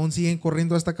 Ellos aún siguen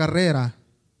corriendo esta carrera.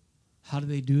 How do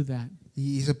they do that?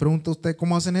 Y se pregunta usted,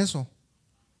 ¿cómo hacen eso?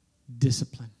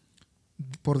 Discipline.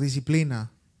 Por disciplina.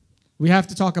 We have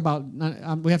to talk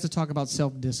about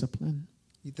self-discipline.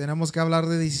 Y tenemos que hablar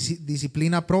de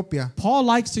disciplina propia. Paul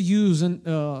likes to use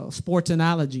sports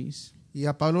analogies Y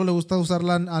a Pablo le gusta usar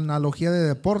la analogía de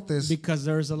deportes because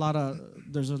there's a lot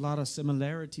of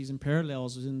similarities and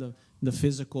parallels in the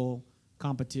physical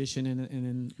competition and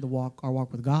in our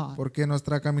walk with God. porque en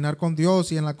nuestra caminar con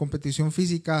Dios y en la competición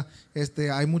física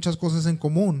hay muchas cosas en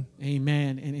común.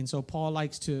 Amen. And so Paul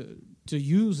likes to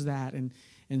use that.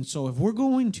 And so if we're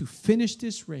going to finish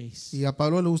this race, Y a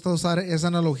Pablo le gusta usar esa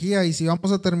analogía, y si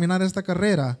vamos a terminar esta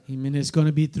carrera, amen, it's going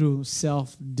to be through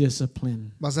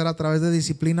self-discipline. va a ser a través de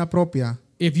disciplina propia.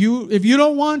 If you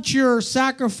don't want your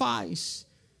sacrifice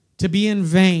to be in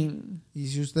vain, Y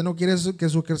si usted no quiere que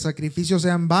su sacrificio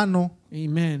sea en vano,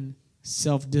 amen,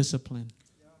 self-discipline.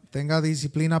 tenga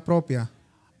disciplina propia.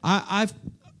 I'm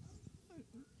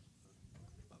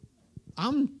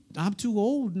too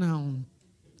old now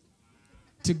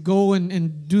to go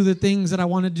and do the things that I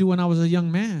wanted to do when I was a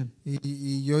young man.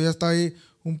 Y yo ya estoy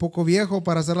un poco viejo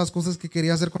para hacer las cosas que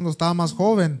quería hacer cuando estaba más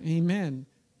joven. Amen.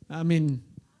 I mean,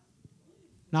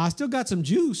 now I still got some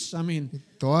juice. I mean,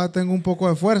 Todavía tengo un poco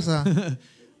de fuerza,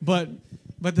 but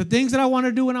the things that I wanted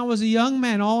to do when I was a young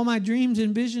man, all my dreams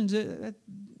and visions,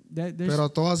 there's, pero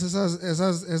todas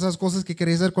esas cosas que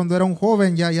quería hacer cuando era un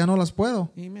joven ya no las puedo.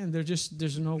 amen.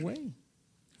 There's no way.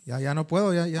 Ya no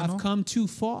puedo, ya I've no. come too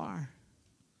far.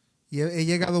 Y he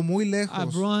llegado muy I've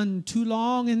lejos. run too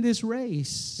long in this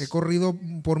race. He corrido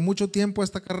por mucho tiempo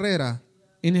esta carrera.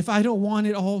 And if I don't want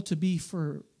it all to be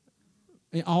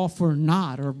all for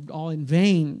naught or all in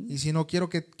vain, Y si no quiero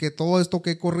que todo esto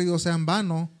que he corrido sea en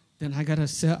vano, then I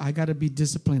gotta be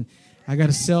disciplined. I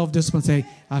gotta self-discipline. Say,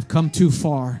 I've come too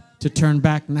far to turn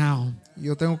back now.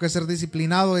 yo tengo que ser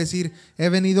disciplinado, decir, he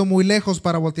venido muy lejos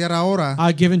para voltear ahora.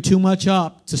 I've given too much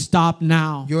up to stop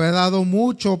now. Yo he dado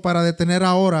mucho para detener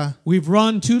ahora. We've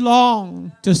run too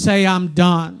long to say I'm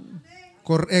done.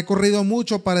 He corrido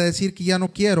mucho para decir que ya no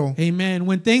quiero. Amen.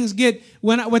 When things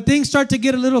start to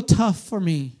get a little tough for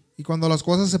me, Y cuando las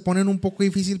cosas se ponen un poco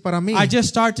difícil para mí, I just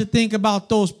start to think about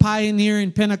those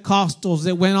pioneering Pentecostals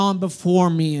that went on before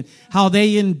me and how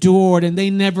they endured and they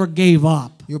never gave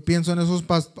up. yo pienso en esos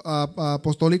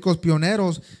apostólicos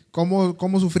pioneros,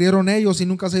 cómo sufrieron ellos y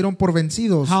nunca se dieron por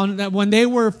vencidos. How that when they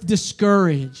were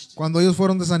discouraged, Cuando ellos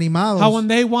fueron desanimados, how when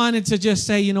they wanted to just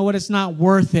say, you know what, it's not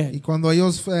worth y it, cuando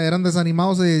ellos eran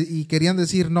desanimados y querían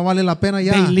decir no vale la pena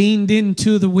ya, they leaned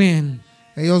into the wind.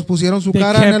 ellos pusieron su They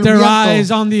cara en el kept their eyes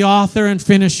viento on the author and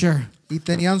finisher y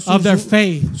tenían of their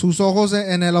faith, sus ojos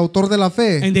en el autor de la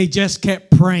fe and they just kept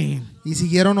praying. y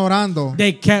siguieron orando,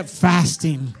 They kept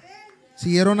fasting.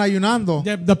 siguieron ayunando,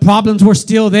 The problems were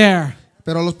still there,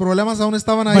 pero los problemas aún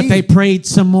estaban but they ahí, prayed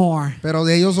some more. pero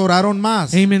de ellos oraron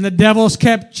más. Amen. The devils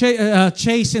kept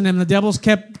chasing them. The devils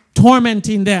kept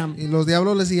tormenting them. Y los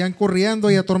diablos les seguían corriendo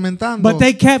y atormentando, But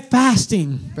they kept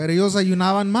fasting. pero ellos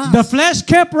ayunaban más. The flesh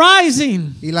kept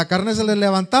rising. Y la carne se les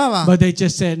levantaba, But they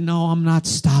just said, no, I'm not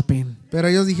stopping. pero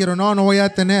ellos dijeron, no voy a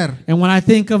detener. And when I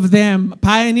think of them,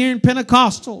 pioneering Y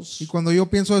Pentecostals, cuando yo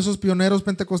pienso de esos pioneros it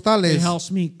pentecostales,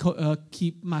 helps me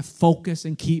keep my focus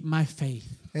and keep my faith.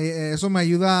 eso me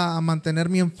ayuda a mantener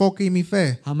mi enfoque y mi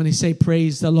fe. How many say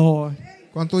praise the Lord?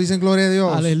 ¿Cuánto dicen gloria a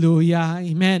Dios? Hallelujah.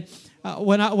 Amen.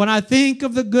 When I think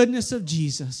of the goodness of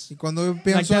Jesus, Y cuando yo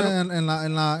pienso Like that-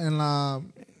 en la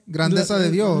grandeza de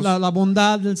Dios, la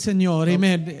bondad del Señor,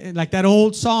 amen. Like that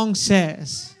old song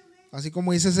says, así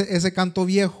como dice ese canto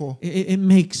viejo, it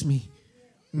makes me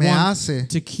me want hace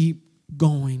to keep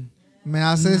going.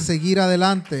 seguir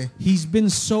adelante. He's been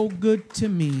so good to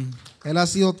me. Él ha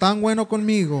sido tan bueno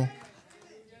conmigo.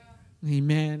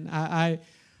 Amen. I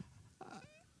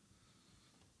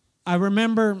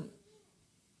remember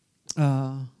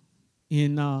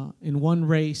in one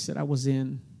race that I was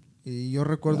in, Y yo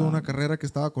recuerdo una carrera que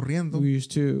estaba corriendo. we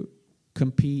used to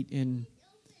compete in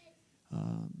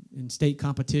state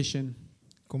competition,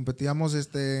 Competíamos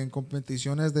en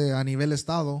competiciones a nivel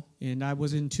estado. and I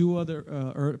was in two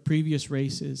other previous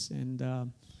races, and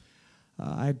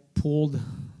I pulled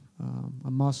a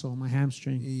muscle, my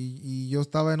hamstring, Y yo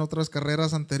estaba en otras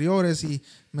carreras anteriores y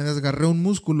me desgarré un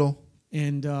músculo.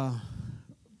 and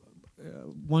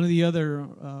one of the other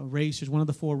racers, one of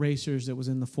the four racers that was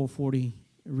in the 440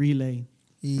 relay,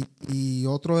 Y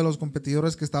otro de los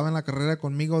competidores que estaba en la carrera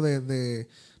conmigo de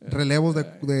relevos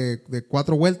de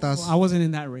 4 vueltas. I wasn't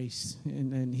in that race,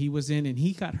 and he was in, and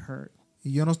he got hurt.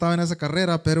 Y yo no estaba en esa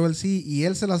carrera, pero él sí, y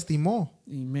él se lastimó.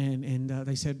 Amen. And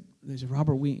they said,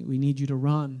 Robert, we need you to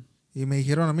run. Y me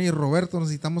dijeron a mí, Roberto,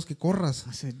 necesitamos que corras.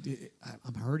 I said,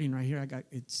 I'm hurting right here.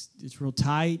 It's real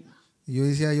tight. Y yo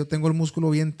decía, yo tengo el músculo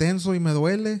bien tenso y me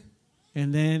duele.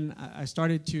 And then I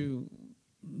started to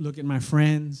look at my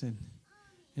friends and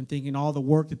thinking all the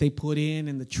work that they put in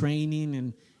and the training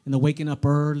and the waking up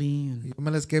early. And Yo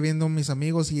me les quedé viendo a mis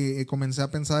amigos y comencé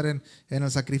a pensar en el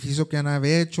sacrificio que han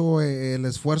hecho, el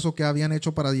esfuerzo que habían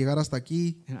hecho para llegar hasta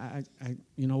aquí. I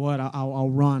you know what? I'll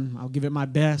run. I'll give it my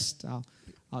best.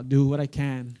 I'll do what I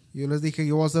can. Yo les dije,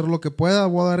 yo voy a hacer lo que pueda,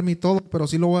 voy a dar mi todo, pero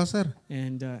sí lo voy a hacer.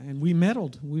 And we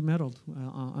medaled. We medaled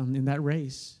in that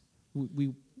race.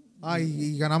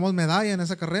 Y ganamos medalla en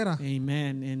esa carrera.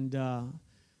 Amen. And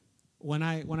when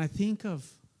I think of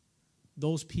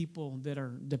those people that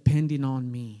are depending on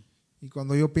me Y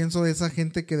cuando yo pienso de esa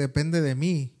gente que depende de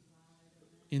mí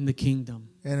in the kingdom,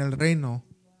 en el reino,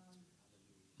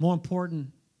 more important,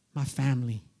 my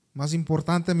family, más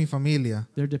importante mi familia,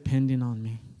 they're depending on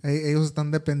me. ellos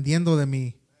están dependiendo de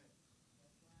mí.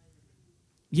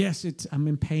 Yes, I'm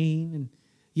in pain, and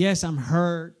yes, I'm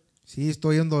hurt, Sí,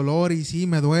 estoy en dolor y sí,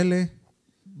 me duele,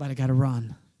 but I got to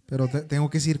run pero tengo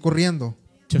que seguir corriendo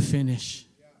to finish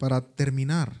para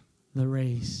terminar the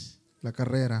race. la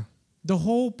carrera. The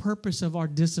whole purpose of our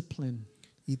discipline,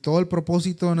 Y todo el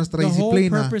propósito de nuestra the whole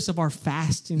disciplina purpose of our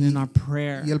fasting and our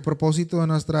prayer, y el propósito de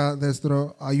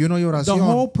nuestro ayuno y the oración,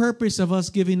 whole purpose of us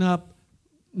giving up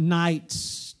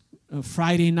nights,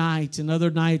 Friday nights and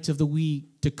other nights of the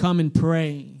week to come and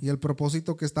pray, y el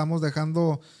propósito que estamos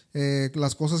dejando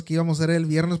las cosas que íbamos a hacer el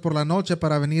viernes por la noche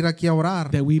para venir aquí a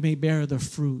orar, that we may bear the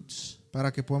fruits,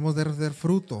 para que podamos dar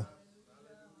fruto,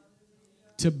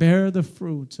 to bear the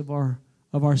fruits of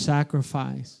our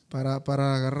sacrifice. para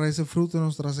agarrar ese fruto de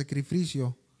nuestro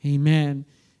sacrificio. Amen.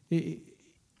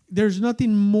 There's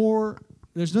nothing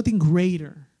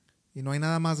greater Y no hay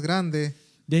nada más grande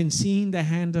than seeing the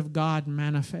hand of God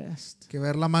manifest que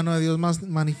ver la mano de Dios más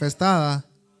manifestada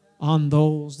on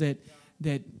those that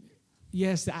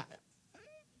yes,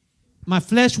 my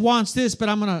flesh wants this, but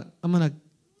I'm gonna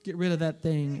get rid of that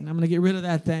thing, and I'm gonna get rid of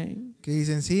that thing. que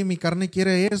dicen, sí, mi carne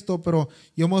quiere esto, pero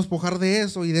yo me voy a despojar de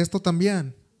eso y de esto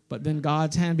también. But then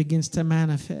God's hand begins to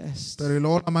manifest. Pero y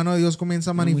luego la mano de Dios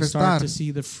comienza a And we start manifestar to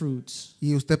see the fruits.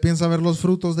 y usted piensa ver los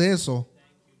frutos de eso.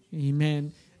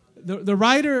 Amen. The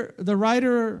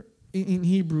writer in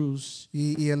Hebrews,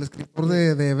 Y el escritor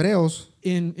de Hebreos,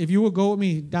 if you will go with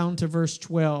me down to verse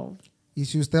 12, y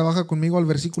si usted baja conmigo al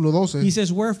versículo 12, he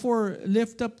says, "Wherefore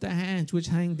lift up the hands which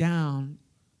hang down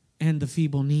and the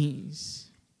feeble knees."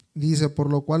 dice, por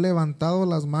lo cual levantado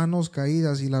las manos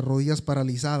caídas y las rodillas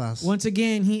paralizadas. Once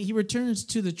again, he returns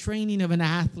to the training of an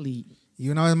athlete. Y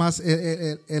una vez más,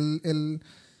 él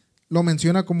lo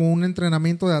menciona como un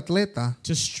entrenamiento de atleta,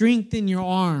 To strengthen your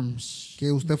arms que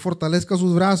usted fortalezca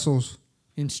sus brazos,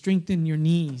 and strengthen your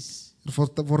knees.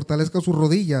 fortalezca sus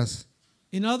rodillas.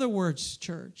 In other words,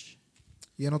 church,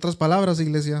 Y en otras palabras,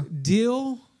 iglesia,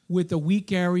 deal with the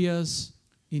weak areas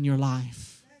in your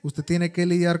life. usted tiene que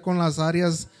lidiar con las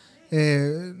áreas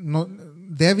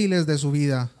débiles de su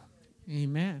vida.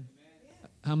 Amen.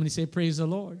 How many say praise the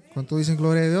Lord? ¿Cuánto dicen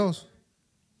gloria a Dios?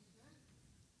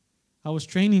 I was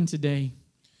training today,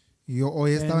 Y yo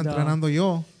hoy estaba And, entrenando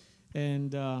yo,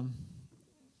 and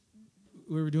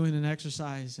we were doing an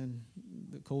exercise, and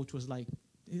the coach was like,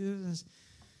 "This-"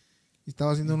 y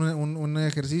estaba haciendo un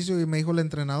ejercicio y me dijo el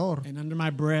entrenador. and under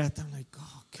my breath, I'm like,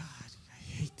 "Oh God,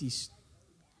 I hate this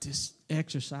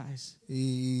exercise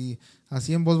Y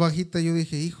así en voz bajita yo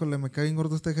dije, híjole, me cae bien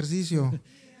gordo este ejercicio,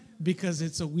 because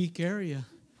it's a weak area.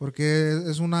 porque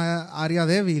es una área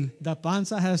débil. The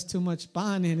panza has too much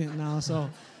pan in it now, so."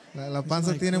 La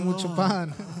panza Like, tiene "Oh, mucho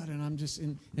pan. God," and I'm just,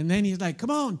 and then he's like,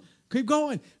 "Come on, keep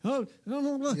going." Oh,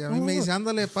 Y a mí me dice,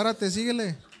 ándale, párate,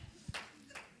 síguele.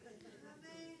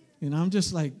 and I'm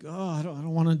just like, "Oh, I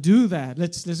don't want to do that.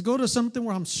 Let's go to something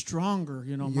where I'm stronger.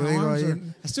 You know, Yo my digo, arms ahí-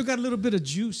 are. I still got a little bit of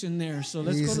juice in there, so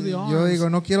let's Y go to the yo arms." digo,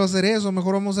 no quiero hacer eso,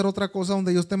 mejor vamos a hacer otra cosa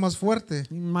donde yo esté más fuerte.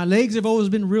 My legs have always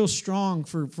been real strong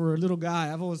for a little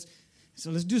guy. I've always,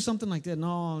 so let's do something like that.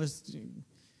 No, let's.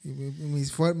 Y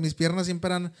mis piernas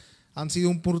siempre han sido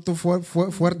un punto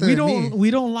fuerte de mí. We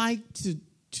don't like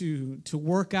to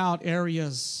work out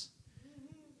areas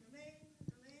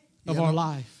of Ya our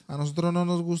no- life. A nosotros no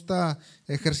nos gusta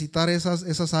ejercitar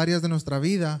esas áreas de nuestra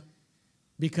vida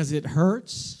Because it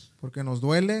hurts, porque nos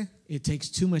duele it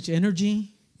takes too much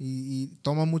energy. y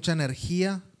toma mucha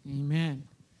energía. Amen.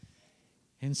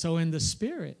 And so in the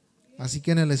spirit, Así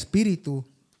que en el espíritu,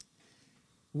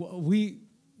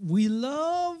 we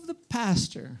love the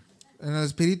pastor en el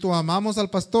espíritu amamos al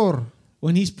pastor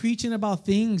when he's preaching about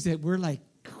things that we're like,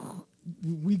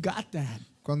 we got that.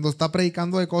 cuando está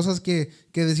predicando de cosas que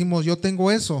decimos, yo tengo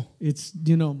eso. It's,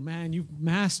 man, you've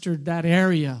mastered that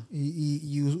area.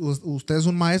 Y usted es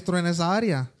un maestro en esa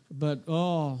área. But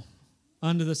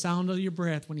under the sound of your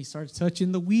breath, when he starts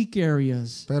touching the weak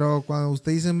areas, Pero cuando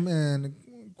usted dice,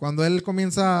 cuando él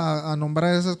comienza a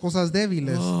nombrar esas cosas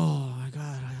débiles, oh my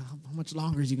God, how much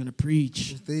longer is he going to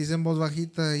preach? usted dice en voz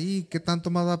bajita, ¿y qué tanto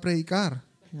más va a predicar?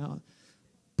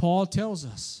 Paul tells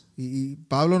us, Y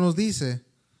Pablo nos dice,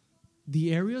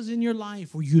 the areas in your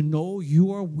life where you know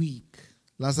you are weak,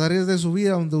 las áreas de su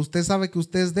vida donde usted sabe que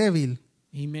usted es débil,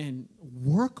 amen,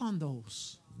 work on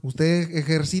those. usted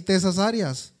ejercite esas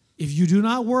áreas. If you do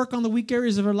not work on the weak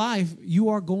areas of your life, you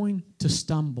are going to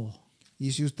stumble. Y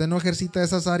si usted no ejercita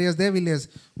esas áreas débiles,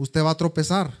 usted va a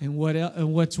tropezar. And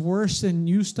what's worse than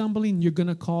you stumbling, you're going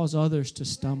to cause others to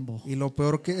stumble. Y lo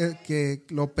peor que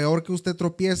usted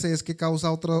tropiece es que causa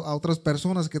a otras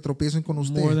personas que tropiecen con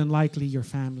usted. More than likely, your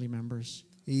family members,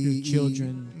 your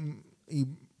children. Y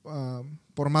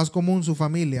por más común, su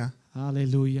familia.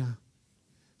 Hallelujah.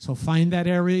 So find that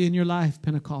area in your life,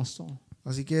 Pentecostal,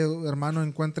 Así que, hermano,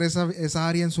 encuentre esa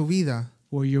área en su vida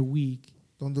where you're weak,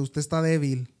 donde usted está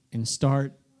débil and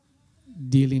start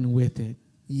dealing with it.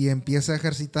 y empiece a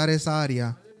ejercitar esa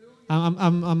área.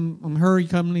 I'm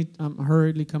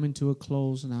hurriedly coming to a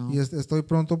close now. Y estoy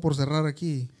pronto por cerrar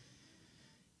aquí.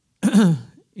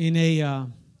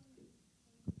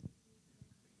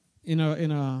 In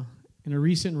a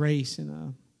recent race in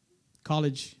a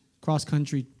college cross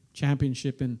country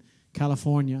championship in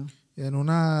California, En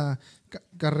una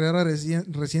carrera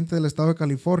reciente del estado de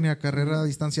California, carrera a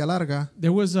distancia larga,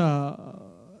 there was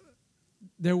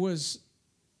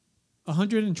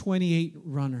 128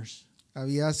 runners.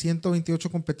 había 128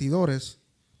 competidores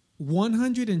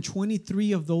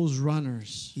 123 of those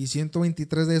runners y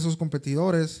 123 de esos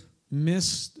competidores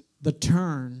missed the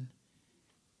turn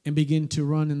and began to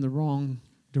run in the wrong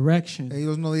direction.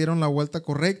 ellos no dieron la vuelta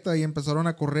correcta y empezaron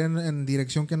a correr en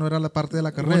dirección que no era la parte de la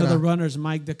One of the carrera. runners,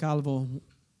 Mike DeCalvo,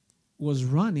 was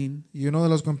running, Y uno de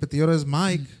los competidores,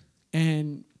 Mike,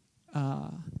 and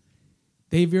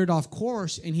they veered off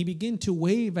course, and he began to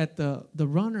wave at the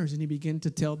runners, and he began to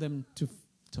tell them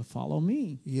to follow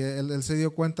me. Y él se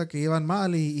dio cuenta que iban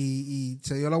mal y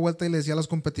se dio la vuelta y le decía a los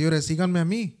competidores, síganme a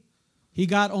mí. He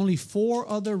got only 4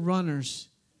 other runners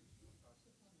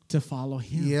to follow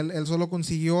Y him. él solo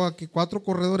consiguió a que 4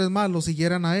 corredores más lo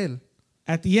siguieran a él.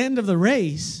 At the end of the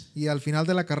race, Y al final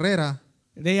de la carrera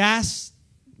they asked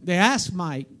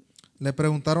Mike, le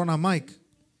preguntaron a Mike,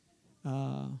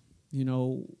 you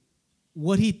know,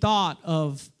 what he thought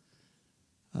of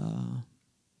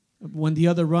when the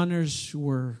other runners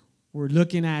were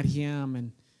looking at him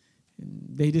and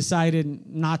they decided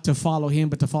not to follow him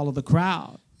but to follow the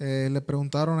crowd. le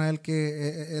preguntaron a él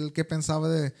qué pensaba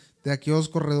de aquellos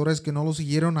corredores que no lo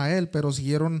siguieron a él, pero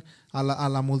siguieron a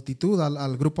la multitud,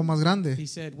 al grupo más grande. He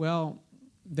said, well,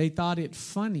 they thought it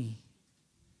funny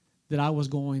that I was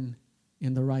going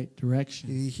in the right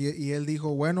direction. Y él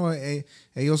dijo, bueno,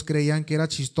 ellos creían que era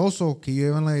chistoso que yo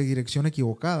iba en la dirección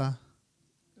equivocada.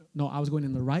 No, I was going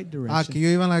in the right direction. Que yo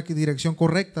iba en la dirección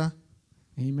correcta,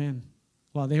 Amen.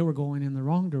 While they were going in the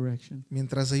wrong direction.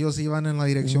 mientras ellos iban en la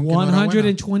dirección que no era buena.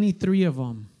 123 of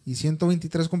them, Y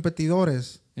 123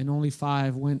 competidores, and only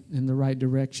 5 went in the right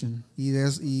direction.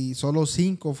 y solo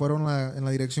 5 fueron en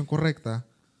la dirección correcta.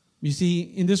 You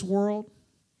see, in this world,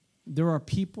 there are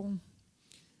people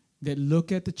that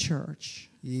look at the church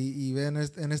Y ven,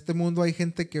 en este mundo hay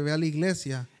gente que ve a la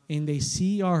iglesia and they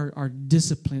see our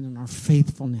discipline and our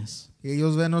faithfulness. y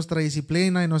ellos ven nuestra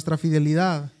disciplina y nuestra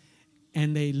fidelidad.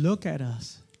 And they look at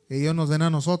us Ellos nos ven a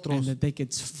and nosotros they think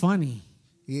it's funny,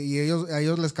 y a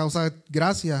ellos les causa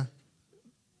gracia,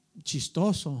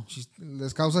 chistoso,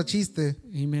 les causa chiste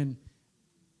amen,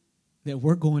 that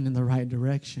we're going in the right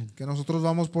direction. que nosotros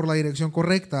vamos por la dirección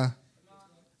correcta.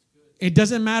 It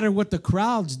doesn't matter what the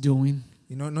crowd's doing.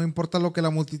 Y no importa lo que la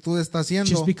multitud está haciendo,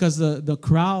 Just because the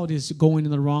crowd is going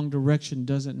in the wrong direction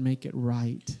doesn't make it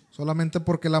right. solamente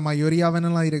porque la mayoría ven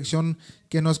en la dirección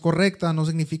que no es correcta, no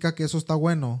significa que eso está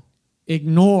bueno.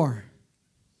 Ignore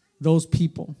those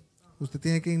people Usted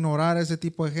tiene que ignorar a ese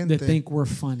tipo de that gente think we're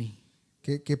funny,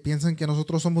 que piensan que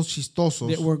nosotros somos chistosos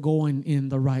that we're going in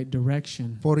the right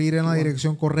direction. por ir en la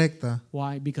dirección correcta.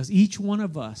 Why? Because each one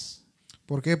of us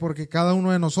 ¿Por qué? Porque cada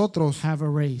uno de nosotros, have a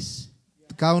race.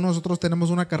 cada uno de nosotros tenemos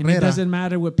una And it carrera doesn't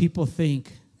matter what people think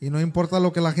y no importa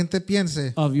lo que la gente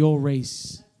piense of your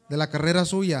race. de la carrera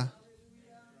suya.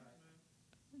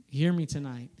 Hear me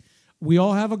tonight. We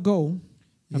all have a goal,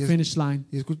 a Y es- finish line,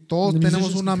 Y todos The tenemos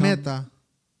musicians una can come. meta,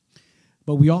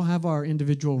 but we all have our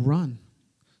individual run.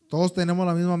 todos tenemos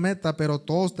la misma meta, pero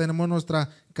todos tenemos nuestra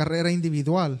carrera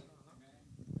individual.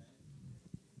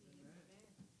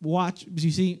 Watch,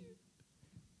 you see,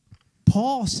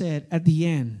 Paul said at the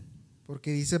end,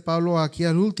 Porque dice Pablo aquí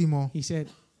al último, he said,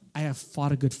 I have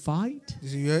fought a good fight.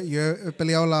 dice, yo he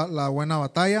peleado la buena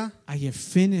batalla I have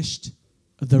finished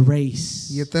the race.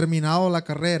 y he terminado la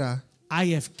carrera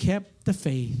I have kept the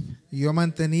faith. y yo he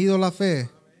mantenido la fe.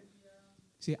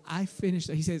 See, I finished.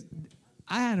 He says,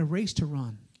 I had a race to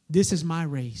run. This is my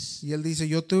race. Y él dice,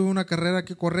 yo tuve una carrera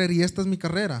que correr y esta es mi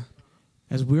carrera.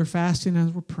 As we're fasting,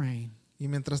 as we're praying, Y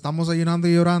mientras estamos ayunando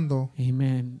y orando,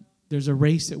 amen, there's a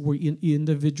race that we're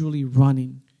individually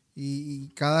running. y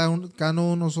cada uno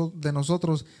de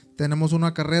nosotros tenemos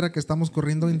una carrera que estamos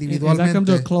corriendo As I come to a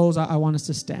individualmente. close, I want us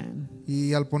to stand.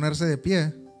 Y al ponerse de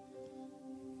pie,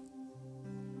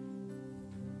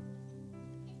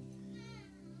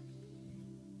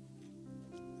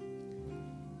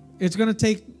 It's going to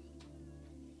take,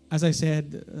 as I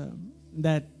said,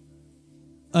 that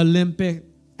Olympic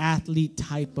athlete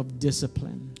type of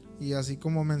discipline. y así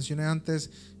como mencioné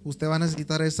antes, usted va a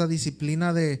necesitar esa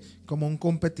disciplina de como un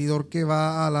competidor que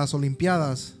va a las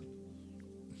Olimpiadas,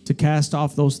 To cast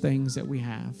off those things that we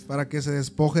have. para que se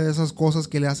despoje de esas cosas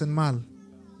que le hacen mal.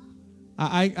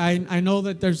 I know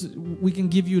that we can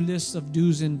give you lists of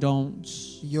do's and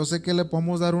don'ts, Y yo sé que le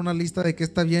podemos dar una lista de qué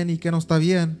está bien y qué no está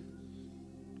bien,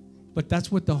 but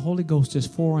that's what the Holy Ghost is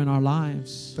for in our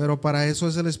lives. pero para eso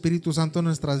es el Espíritu Santo en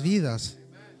nuestras vidas,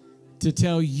 To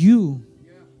tell you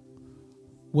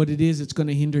what it is that's going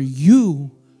to hinder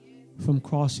you from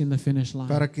crossing the finish line.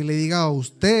 para que le diga a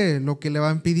usted lo que le va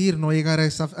a impedir no llegar a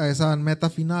esa meta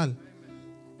final.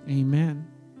 Amen.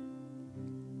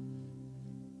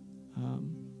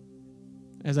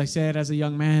 As I said, as a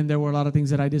young man, there were a lot of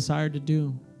things that I desired to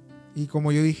do. Y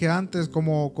como yo dije antes,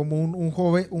 como un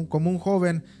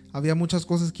joven, había muchas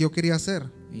cosas que yo quería hacer,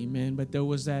 Amen. But there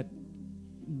was the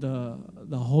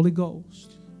Holy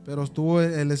Ghost pero estuvo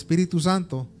el Espíritu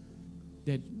Santo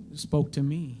that spoke to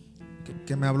me.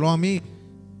 que me habló a mí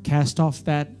Cast off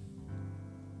that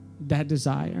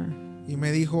desire. y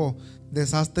me dijo,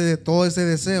 deshazte de todo ese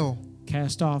deseo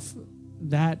Cast off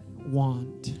that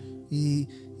want. y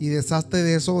y deshazte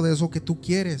de eso que tú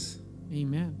quieres.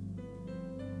 Amen.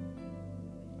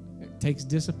 It takes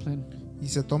discipline. Y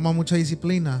se toma mucha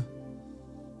disciplina.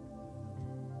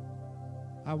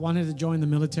 I wanted to join the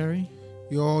military.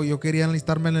 Yo quería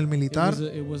enlistarme en el militar.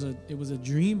 It was a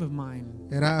dream of mine.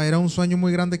 Era un sueño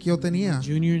muy grande que yo tenía.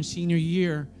 Junior and senior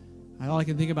year, all I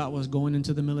could think about was going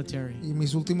into the military. Y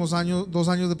mis últimos años, 2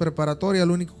 años de preparatoria,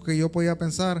 lo único que yo podía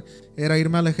pensar era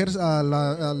irme al ejército,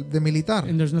 de militar.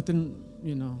 And there's nothing,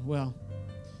 well,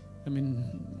 I mean,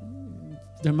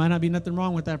 there might not be nothing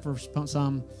wrong with that for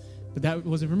some, but that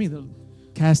wasn't for me.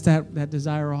 Cast that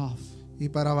desire off. Y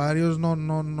para varios no,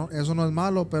 eso no es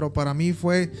malo, pero para mí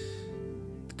fue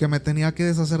que me tenía que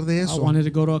deshacer de I eso. wanted to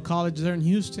go to a college there in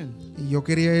Houston. Y yo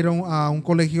quería ir a un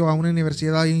colegio, a una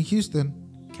universidad ahí en Houston.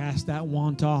 Cast that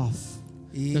want off.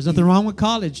 Y, There's nothing wrong with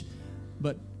college,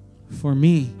 but for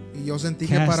me, y yo sentí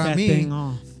que cast para that mí thing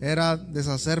off. era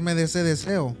deshacerme de ese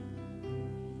deseo.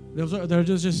 They're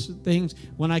just things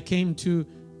when I came to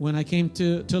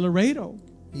Laredo.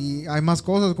 Y hay más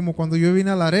cosas, como cuando yo vine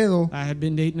a Laredo, I had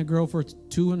been dating a girl for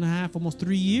 2.5, almost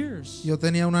 3 years. yo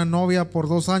tenía una novia por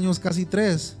 2 años, casi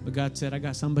 3. But God said, I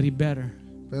got somebody better.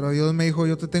 Pero Dios me dijo,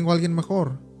 yo te tengo a alguien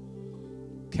mejor.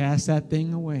 Cast that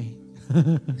thing away.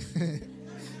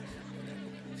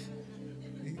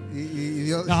 y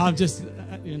Dios, No, I'm just,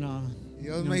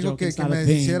 Dios I'm me dijo joking. que It's not me a thing.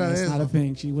 deshiciera de It's not a eso.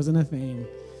 thing. She wasn't a thing.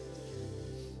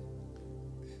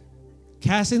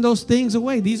 Casting those things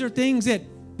away. These are things that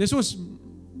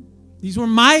these were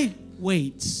my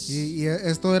weights. Y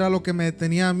esto era lo que me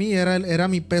tenía a mí, era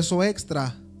mi peso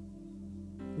extra.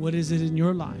 What is it in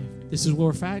your life? This is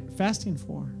what we're fasting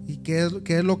for. ¿Y qué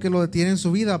es lo que lo detiene en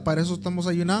su vida? Para eso estamos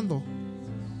ayunando.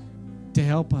 To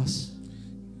help us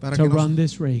Para to que run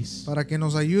this race. para que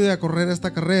nos ayude a correr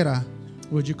esta carrera.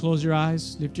 Would you close your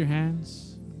eyes, lift your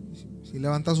hands? Si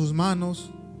levanta sus manos.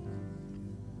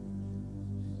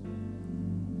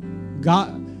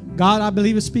 God, I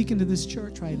believe is speaking to this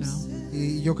church right now.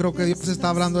 Y yo creo que Dios está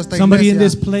hablando a esta Somebody in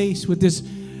this iglesia. place with this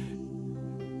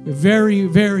very,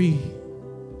 very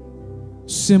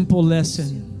simple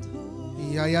lesson.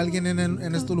 Y hay alguien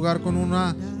en este lugar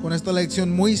con esta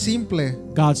lección muy simple.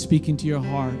 God speaking to your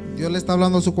heart. Dios le está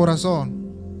hablando a su corazón.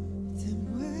 Te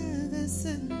mueves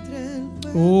entre el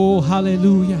pueblo. Oh,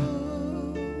 hallelujah.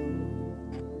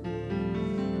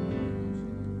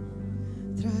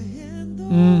 Trayendo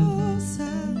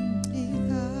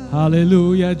santidad.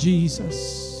 Hallelujah,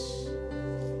 Jesus.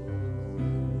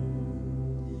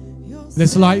 Yo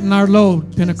Let's sé lighten our load,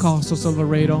 Pentecostals of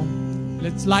Laredo.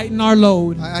 Let's lighten our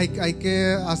load. Hay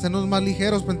que hacernos más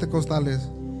ligeros, pentecostales.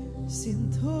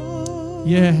 siento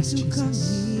Yes, tu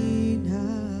Jesus. caminar.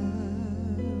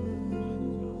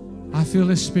 I feel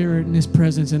His Spirit and His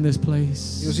presence in this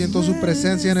place. Yo siento su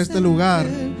presencia en este lugar.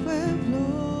 El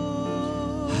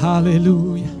pueblo.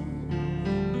 Hallelujah.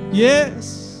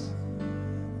 Yes.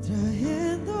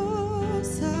 Trayendo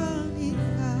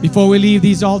sanidad. Before we leave,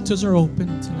 these altars are open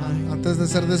tonight. Antes de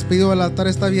ser despedido, el altar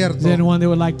está Is abierto. there anyone that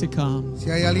would like to come? Si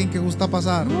hay alguien que gusta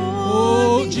pasar.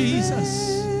 Oh,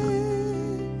 Jesus.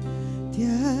 Te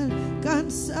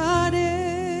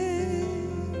alcanzaré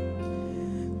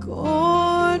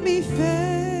con mi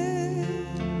fe,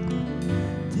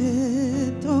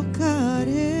 te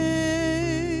tocaré,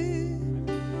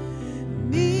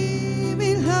 mi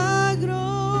milagro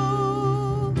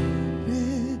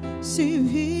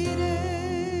recibiré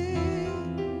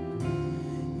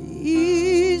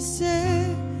y sé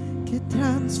que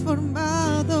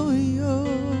transformado yo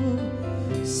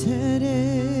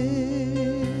seré.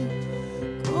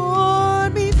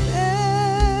 Con mi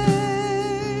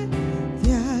fe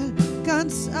te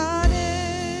alcanzaré.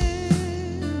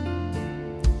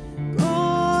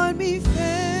 Con mi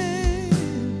fe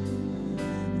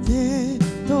te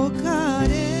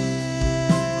tocaré.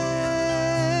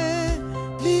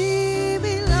 Mi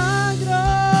milagro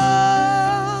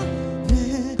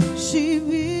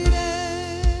recibiré.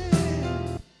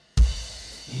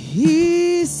 Y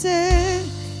sé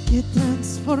que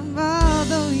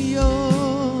transformado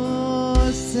yo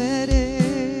seré.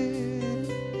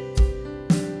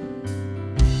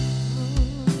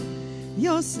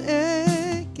 Yo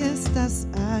sé que estás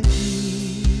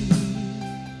aquí.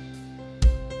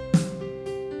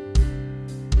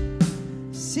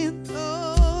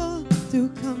 Siento tu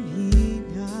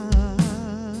caminar.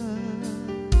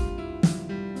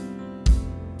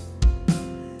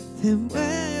 Te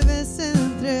mueves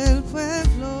entre el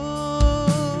pueblo.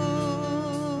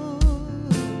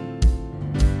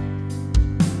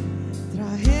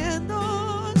 Trayendo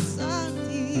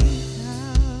santidad.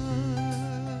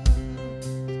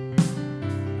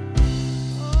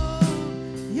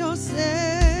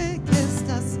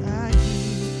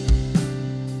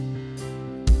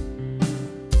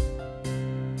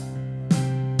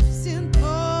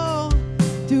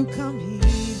 tu camino.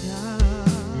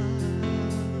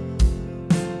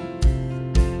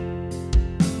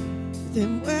 Te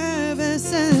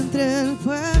mueves entre el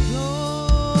pueblo,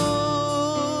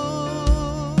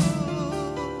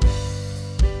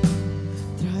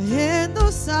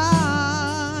 trayendo sanidad.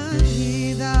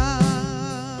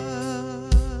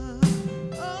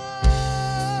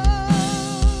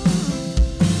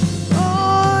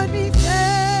 Con mi fe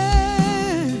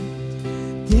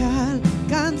te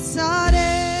alcanzaré.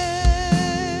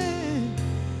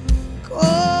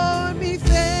 Con mi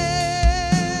fe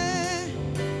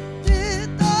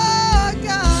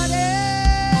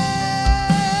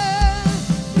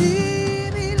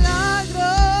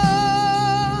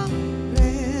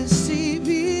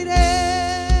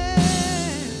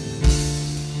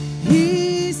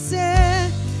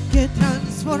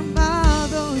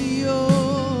transformado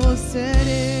yo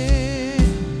seré.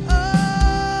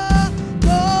 Oh,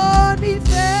 con mi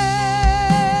fe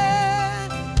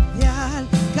te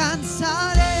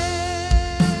alcanzaré.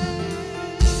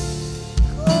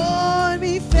 Con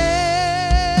mi fe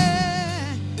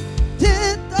te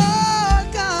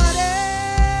tocaré.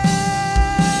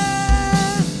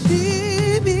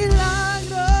 Mi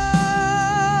milagro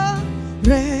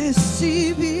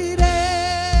recibiré.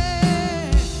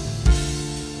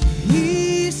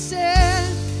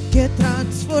 Que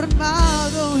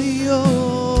transformado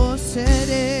yo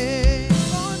seré.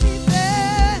 Con mi fe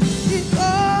y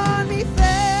con mi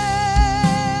fe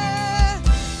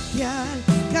te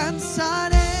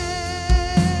alcanzaré.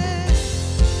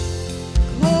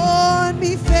 Con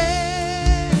mi fe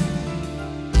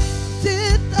te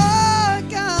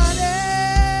tocaré.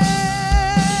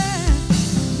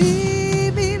 Mi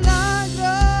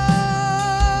milagro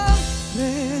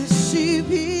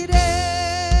recibiré.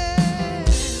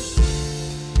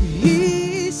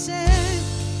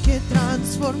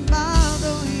 Transformar.